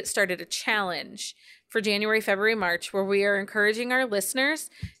about, we started a challenge for January, February, March, where we are encouraging our listeners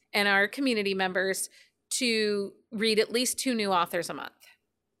and our community members to read at least 2 new authors a month.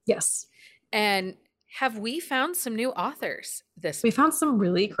 Yes. And have we found some new authors this We found some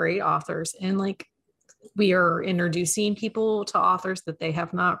really great authors, and like we are introducing people to authors that they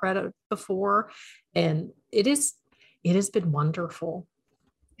have not read before, and it has been wonderful.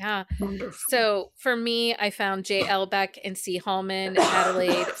 Yeah. Wonderful. So for me, I found J. Elbeck and C. Hallman,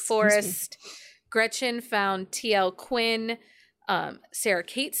 Adelaide Forrest. Gretchen found T.L. Quinn. Sarah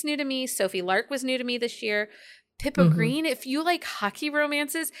Cates new to me. Sophie Lark was new to me this year. Pippa Green, if you like hockey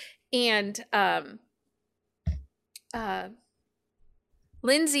romances, and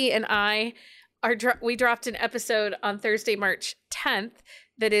Lindsay and I we dropped an episode on Thursday, March 10th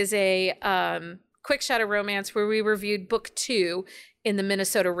that is a quick shot of romance where we reviewed book 2 in the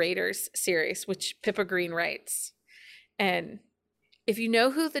Minnesota Raiders series, which Pippa Green writes. And if you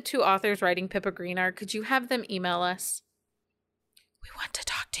know who the 2 authors writing Pippa Green are, could you have them email us? We want to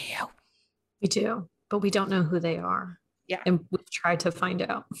talk to you. We do, but we don't know who they are. Yeah. And we've tried to find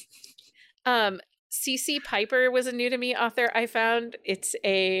out. CC Piper was a new to me author I found. It's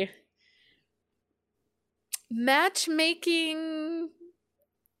a matchmaking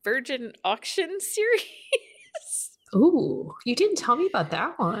virgin auction series. Ooh, you didn't tell me about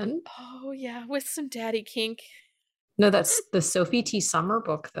that one. Oh yeah, with some daddy kink. No, that's the Sophie T. Summer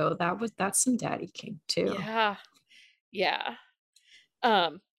book though. That's some daddy kink too. Yeah.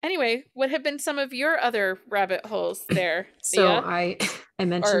 Anyway, what have been some of your other rabbit holes there? So Mia? I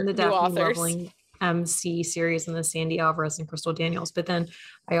mentioned the Daphne authors. Loveling MC series and the Sandy Alvarez and Crystal Daniels, but then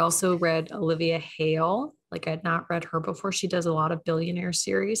I also read Olivia Hale. Like I'd not read her before. She does a lot of billionaire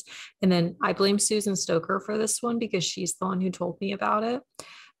series. And then I blame Susan Stoker for this one because she's the one who told me about it.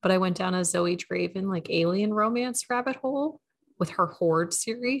 But I went down a Zoe Draven like alien romance rabbit hole with her Horde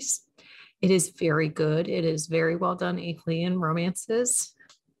series. It is very good. It is very well done alien romances.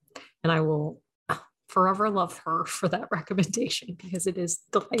 And I will forever love her for that recommendation because it is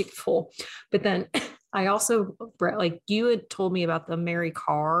delightful. But then I also read, like you had told me about the Mary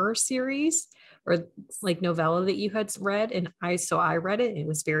Carr series or like novella that you had read. And I read it. It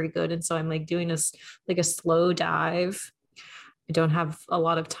was very good. And so I'm like doing a slow dive. I don't have a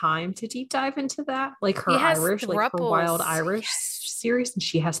lot of time to deep dive into that. Like her Irish, like her Wild Irish series, and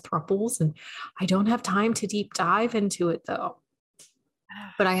she has thruples, and I don't have time to deep dive into it though.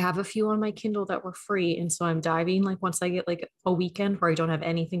 But I have a few on my Kindle that were free. And so I'm diving like once I get like a weekend where I don't have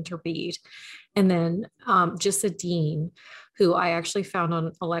anything to read. And then just a Dean, who I actually found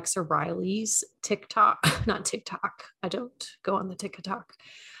on Alexa Riley's TikTok, not TikTok. I don't go on the TikTok.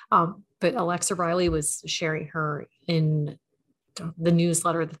 But Alexa Riley was sharing her in the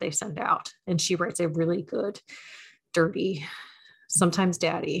newsletter that they send out. And she writes a really good, dirty, sometimes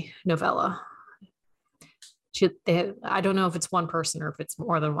daddy novella. I don't know if it's one person or if it's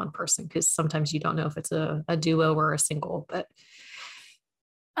more than one person, because sometimes you don't know if it's a duo or a single, but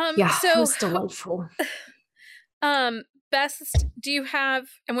it was delightful. Best, do you have,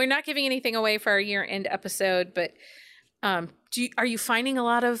 and we're not giving anything away for our year-end episode, but are you finding a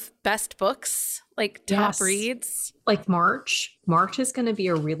lot of best books, like top reads? Like March is going to be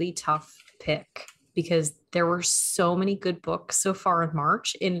a really tough pick because there were so many good books so far in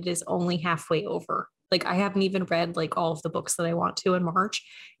March, and it is only halfway over. Like I haven't even read like all of the books that I want to in March.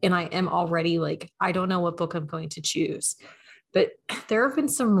 And I am already like, I don't know what book I'm going to choose, but there have been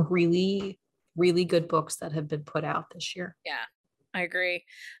some really, really good books that have been put out this year. Yeah, I agree.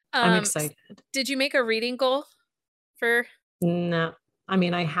 I'm excited. Did you make a reading goal for? No, I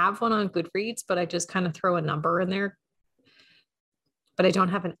mean, I have one on Goodreads, but I just kind of throw a number in there, but I don't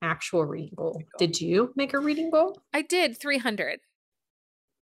have an actual reading goal. Did you make a reading goal? I did 300.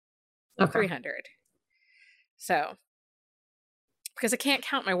 Okay. 300. So, because I can't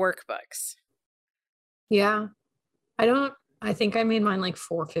count my workbooks. Yeah. I think I made mine like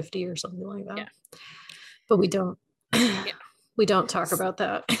 450 or something like that. Yeah. But we don't, we don't talk about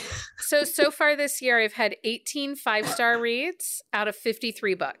that. So far this year, I've had 18 5-star reads out of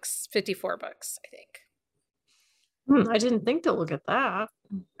 54 books, I think. I didn't think to look at that.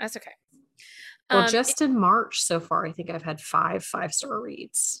 That's okay. Well, just in March so far, I think I've had 5-star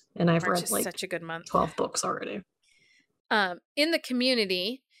reads, and I've read like such a good month. 12 books already. In the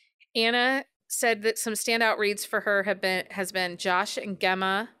community, Anna said that some standout reads for her has been Josh and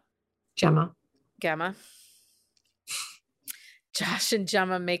Gemma. Josh and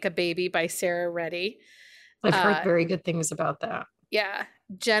Gemma Make a Baby by Sarah Reddy. I've heard very good things about that. Yeah.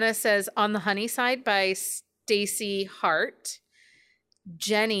 Jenna says On the Honey Side by Stacey Hart.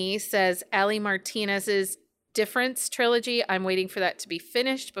 Jenny says Ali Martinez's Difference trilogy. I'm waiting for that to be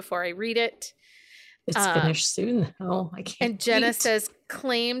finished before I read it. It's finished soon. Oh, I can't. And Jenna says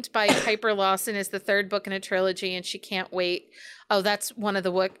Claimed by Piper Lawson is the third book in a trilogy, and she can't wait. Oh, that's one of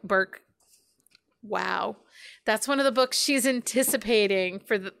the Burke Wow. That's one of the books she's anticipating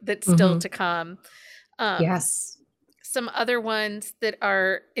for that's still Mhm. to come. Yes. Some other ones that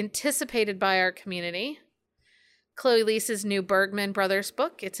are anticipated by our community. Chloe Lisa's new Bergman Brothers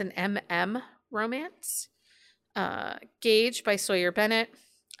book. It's an MM romance. Gage by Sawyer Bennett.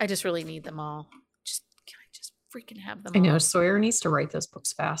 I just really need them all. Can I just freaking have them I all? know Sawyer needs to write those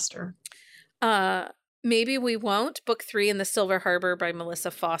books faster. Maybe We Won't. Book 3 in the Silver Harbor by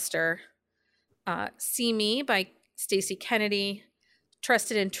Melissa Foster. See Me by Stacey Kennedy.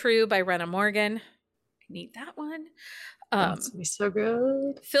 Trusted and True by Rena Morgan. I need that one. That's gonna be so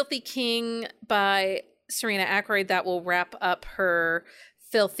good. Filthy King by Serena Ackroyd. That will wrap up her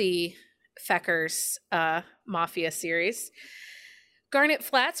Filthy Feckers Mafia series. Garnet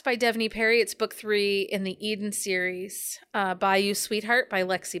Flats by Devney Perry. It's book 3 in the Eden series. Bayou Sweetheart by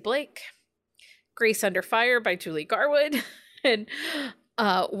Lexi Blake. Grace Under Fire by Julie Garwood. And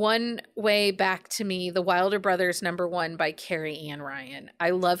One Way Back to Me, The Wilder Brothers #1 by Carrie Ann Ryan.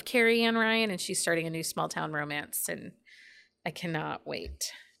 I love Carrie Ann Ryan, and she's starting a new small town romance, and I cannot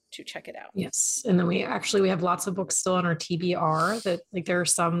wait to check it out. Yes. And then we have lots of books still on our TBR that like there are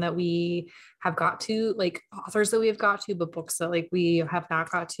some that we have got to, like authors that we have got to, but books that like we have not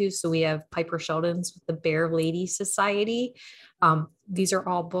got to. So we have Piper Sheldon's The Bear Lady Society. These are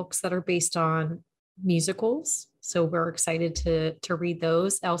all books that are based on musicals. So we're excited to read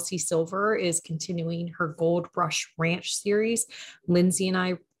those. Elsie Silver is continuing her Gold Rush Ranch series. Lindsay and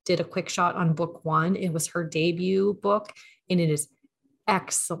I did a quick shot on book 1. It was her debut book, and it is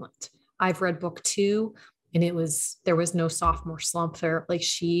excellent. I've read book 2, and there was no sophomore slump there. Like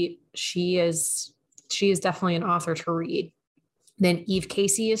she is definitely an author to read. Then Eve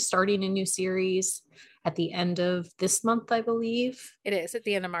Casey is starting a new series at the end of this month, I believe. It is at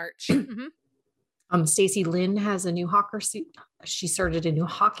the end of March. Mm-hmm. Stacey Lynn has a new she started a new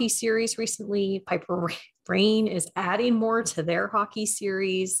hockey series recently. Piper Rain is adding more to their hockey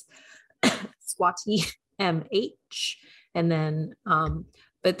series. Swati MH. And then,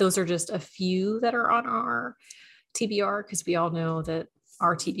 but those are just a few that are on our TBR, because we all know that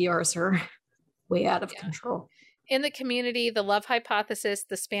our TBRs are way out of control. In the community, The Love Hypothesis,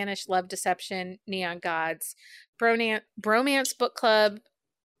 The Spanish Love Deception, Neon Gods, Bromance Book Club,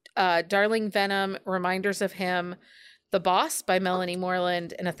 Darling Venom, Reminders of Him, The Boss by Melanie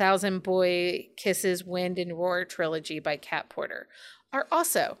Moreland, and 1,000 Boy Kisses, Wind and Roar trilogy by Kat Porter are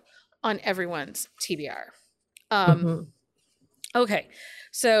also on everyone's TBR. Okay,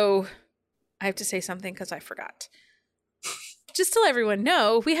 so I have to say something because I forgot. Just to let everyone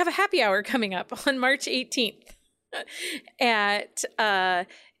know, we have a happy hour coming up on March 18th at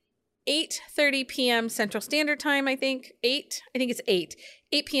 8:30 p.m. Central Standard Time, I think. 8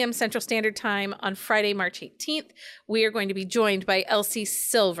 p.m. Central Standard Time on Friday, March 18th. We are going to be joined by Elsie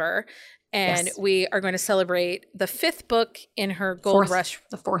Silver, and we are going to celebrate the 5th book in her Gold Rush.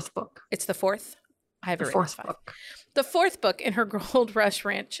 The 4th book. It's the 4th? I have it written as 5. Book. The 4th book in her Gold Rush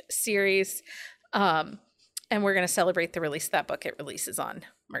Ranch series. And we're going to celebrate the release of that book. It releases on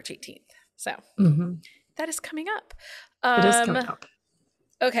March 18th. So that is coming up. It is coming up.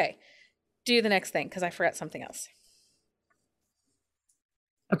 Okay. Do the next thing because I forgot something else.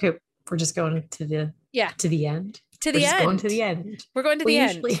 Okay. We're just going to the end. To the end. Going to the end. We're going to the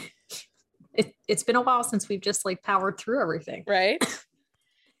end. It's been a while since we've just like powered through everything. Right.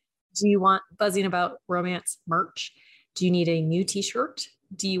 Do you want Buzzing About Romance merch? Do you need a new t-shirt?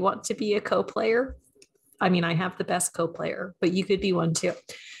 Do you want to be a co-player? I mean, I have the best co-player, but you could be one too.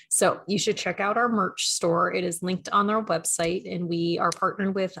 So you should check out our merch store. It is linked on our website, and we are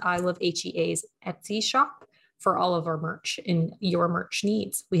partnered with I Love HEA's Etsy shop for all of our merch and your merch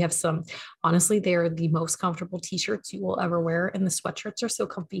needs. We have some, honestly, they're the most comfortable t-shirts you will ever wear, and the sweatshirts are so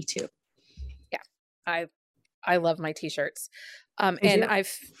comfy too. Yeah, I love my t-shirts. And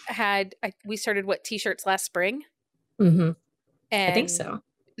we started t-shirts last spring. Mm-hmm. And I think so.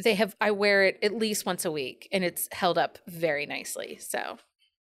 I wear it at least once a week, and it's held up very nicely. So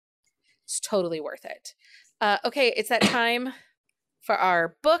it's totally worth it. Okay. It's that time for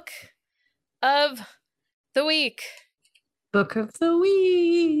our book of the week. Book of the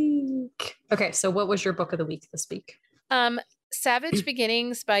week. Okay. So what was your book of the week this week? Savage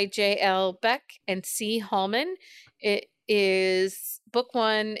Beginnings by J.L. Beck and C. Hallman. It is book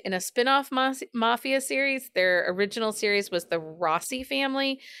 1 in a spin-off Mafia series. Their original series was the Rossi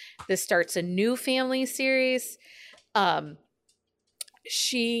family. This starts a new family series.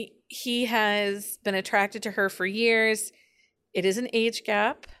 He has been attracted to her for years. It is an age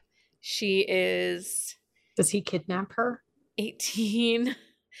gap. Does he kidnap her? 18.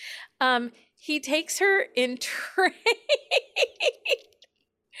 He takes her in trade.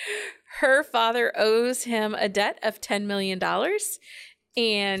 her father owes him a debt of $10 million,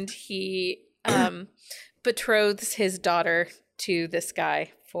 and he betroths his daughter to this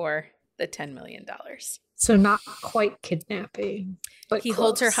guy for the $10 million. So not quite kidnapping, but he close.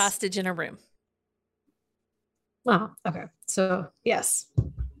 holds her hostage in a room. Oh, okay. So yes,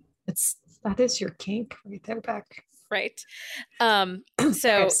 that is your kink right there, Beck. Right.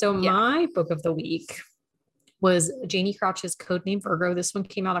 So yeah. My book of the week was Janie Crouch's Codename Virgo. This one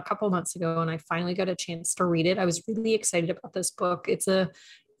came out a couple months ago, and I finally got a chance to read it. I was really excited about this book. It's a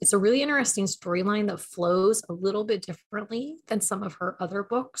really interesting storyline that flows a little bit differently than some of her other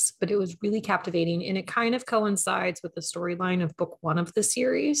books, but it was really captivating, and it kind of coincides with the storyline of book 1 of the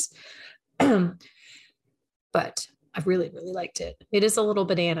series. But I really, really liked it. It is a little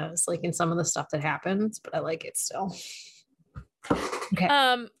bananas, like in some of the stuff that happens, but I like it still.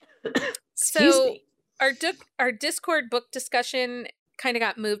 Okay. Excuse me. Our Discord book discussion kind of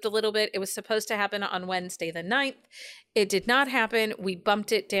got moved a little bit. It was supposed to happen on Wednesday the 9th. It did not happen. We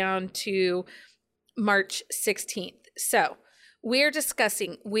bumped it down to March 16th. So we're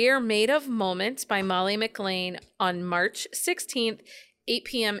discussing We're Made of Moments by Molly McLean on March 16th, 8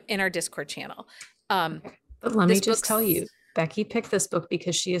 p.m. in our Discord channel. But let me just tell you, Becky picked this book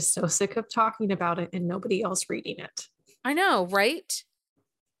because she is so sick of talking about it and nobody else reading it. I know, right?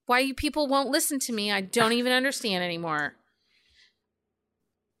 Why you people won't listen to me, I don't even understand anymore.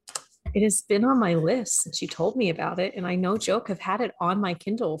 It has been on my list since you told me about it, and I no joke have had it on my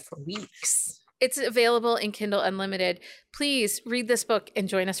Kindle for weeks. It's available in Kindle Unlimited. Please read this book and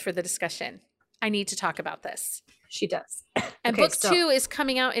join us for the discussion. I need to talk about this. She does. And book 2 is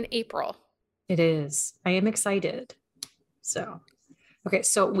coming out in April. It is. I am excited. So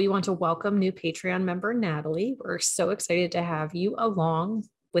we want to welcome new Patreon member Natalie. We're so excited to have you along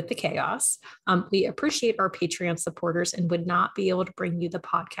with the chaos. We appreciate our Patreon supporters and would not be able to bring you the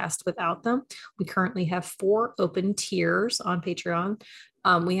podcast without them. We currently have 4 open tiers on Patreon.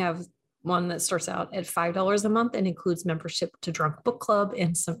 We have one that starts out at $5 a month and includes membership to Drunk Book Club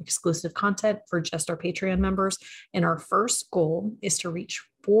and some exclusive content for just our Patreon members. And our first goal is to reach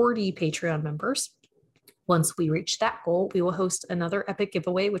 40 Patreon members. Once we reach that goal, we will host another epic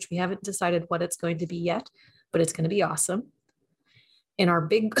giveaway, which we haven't decided what it's going to be yet, but it's going to be awesome. And our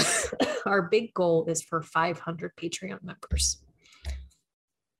big goal is for 500 Patreon members.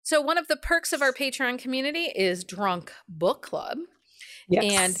 So one of the perks of our Patreon community is Drunk Book Club.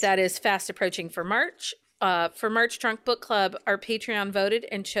 Yes. And that is fast approaching for March. For March Drunk Book Club, our Patreon voted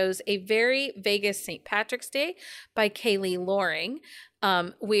and chose A Very Vegas St. Patrick's Day by Kaylee Loring.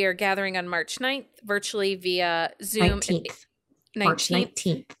 We are gathering on March 9th, virtually via Zoom. 19th. March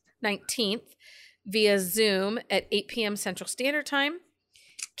 19th, via Zoom at 8 p.m. Central Standard Time.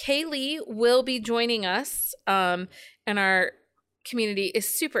 Kaylee will be joining us, and our community is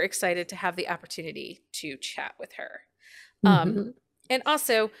super excited to have the opportunity to chat with her. And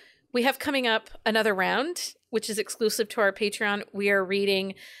also, we have coming up another round, which is exclusive to our Patreon. We are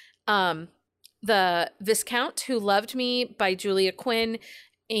reading The Viscount Who Loved Me by Julia Quinn,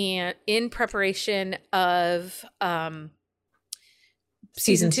 and in preparation of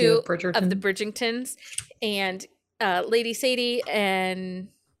season 2 of the Bridgertons. And Lady Sadie and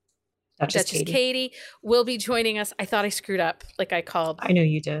Duchess Katie will be joining us. I thought I screwed up. I know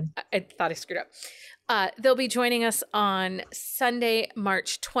you did. I thought I screwed up. They'll be joining us on Sunday,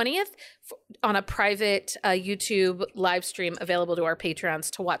 March 20th on a private YouTube live stream available to our Patreons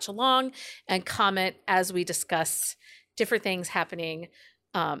to watch along and comment as we discuss different things happening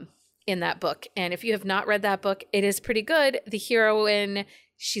in that book. And if you have not read that book, it is pretty good. The heroine,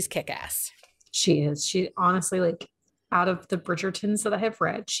 she's kick-ass. She is. She honestly, out of the Bridgertons that I have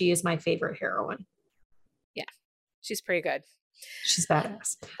read, she is my favorite heroine. Yeah, she's pretty good. She's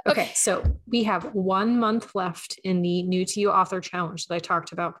badass. Okay, so we have 1 month left in the New to You Author Challenge that I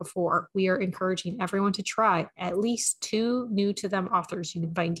talked about before. We are encouraging everyone to try at least 2 new to them authors. You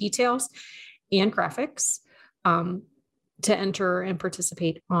can find details and graphics to enter and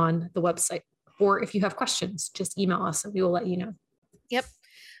participate on the website. Or if you have questions, just email us and we will let you know. Yep.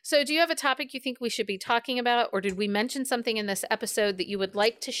 So do you have a topic you think we should be talking about, or did we mention something in this episode that you would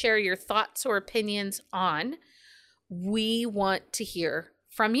like to share your thoughts or opinions on? We want to hear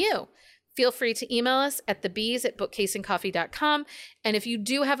from you. Feel free to email us at thebees@bookcaseandcoffee.com. And if you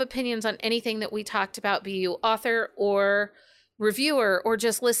do have opinions on anything that we talked about, be you author or reviewer or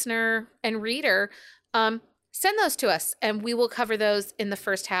just listener and reader, send those to us and we will cover those in the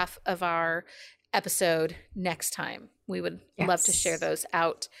first half of our episode next time. We would love to share those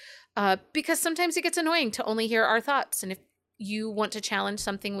out because sometimes it gets annoying to only hear our thoughts. And if you want to challenge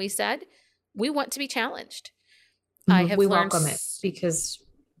something we said, we want to be challenged. We welcome it because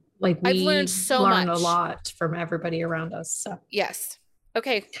Like I've learned so learn much. a lot from everybody around us. So Yes.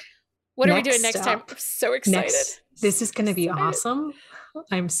 Okay. What are we doing next time? up- I'm so excited. This is going to be Excited. awesome.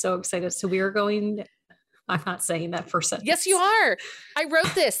 I'm so excited. So we are going, I'm not saying that first sentence. Yes, you are. I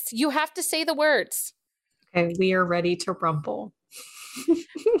wrote this. You have to say the words. Okay, we are ready to rumble.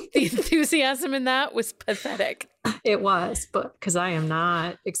 The enthusiasm in that was pathetic. It was, but because I am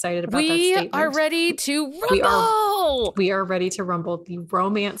not excited about that We statement. are ready to rumble. We are ready to rumble. The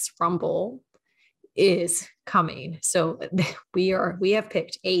romance rumble is coming. So we have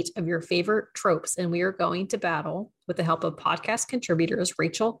picked 8 of your favorite tropes, and we are going to battle with the help of podcast contributors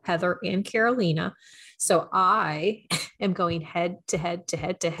Rachel, Heather, and Carolina. So I am going head to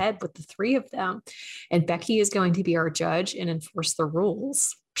head with the 3 of them, and Becky is going to be our judge and enforce the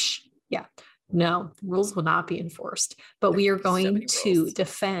rules. Yeah, no, rules will not be enforced, but we are going to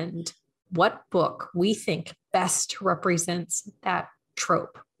defend what book we think best represents that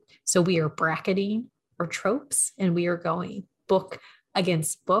trope. So we are bracketing our tropes, and we are going book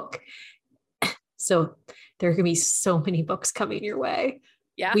against book. So there are going to be so many books coming your way.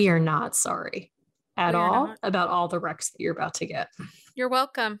 Yeah. We are not sorry at all about all the wrecks that you're about to get. You're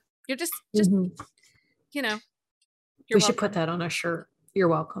welcome. You're just you know. We should put that on a shirt. You're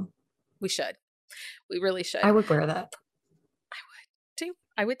welcome. We should. We really should. I would wear that.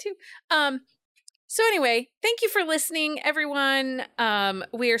 I would too. So anyway, thank you for listening, everyone.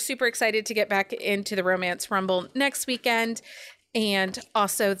 We are super excited to get back into the Romance Rumble next weekend, and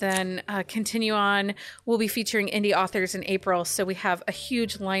also then continue on. We'll be featuring indie authors in April, so we have a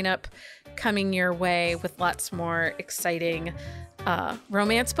huge lineup coming your way with lots more exciting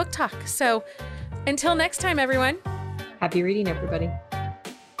romance book talk. So until next time, everyone. Happy reading, everybody.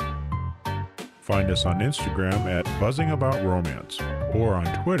 Find us on Instagram at Buzzing About Romance or on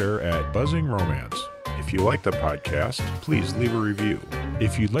Twitter at Buzzing Romance. If you like the podcast, please leave a review.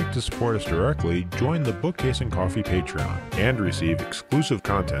 If you'd like to support us directly, join the Bookcase and Coffee Patreon and receive exclusive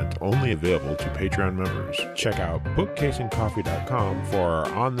content only available to Patreon members. Check out bookcaseandcoffee.com for our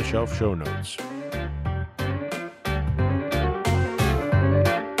on-the-shelf show notes.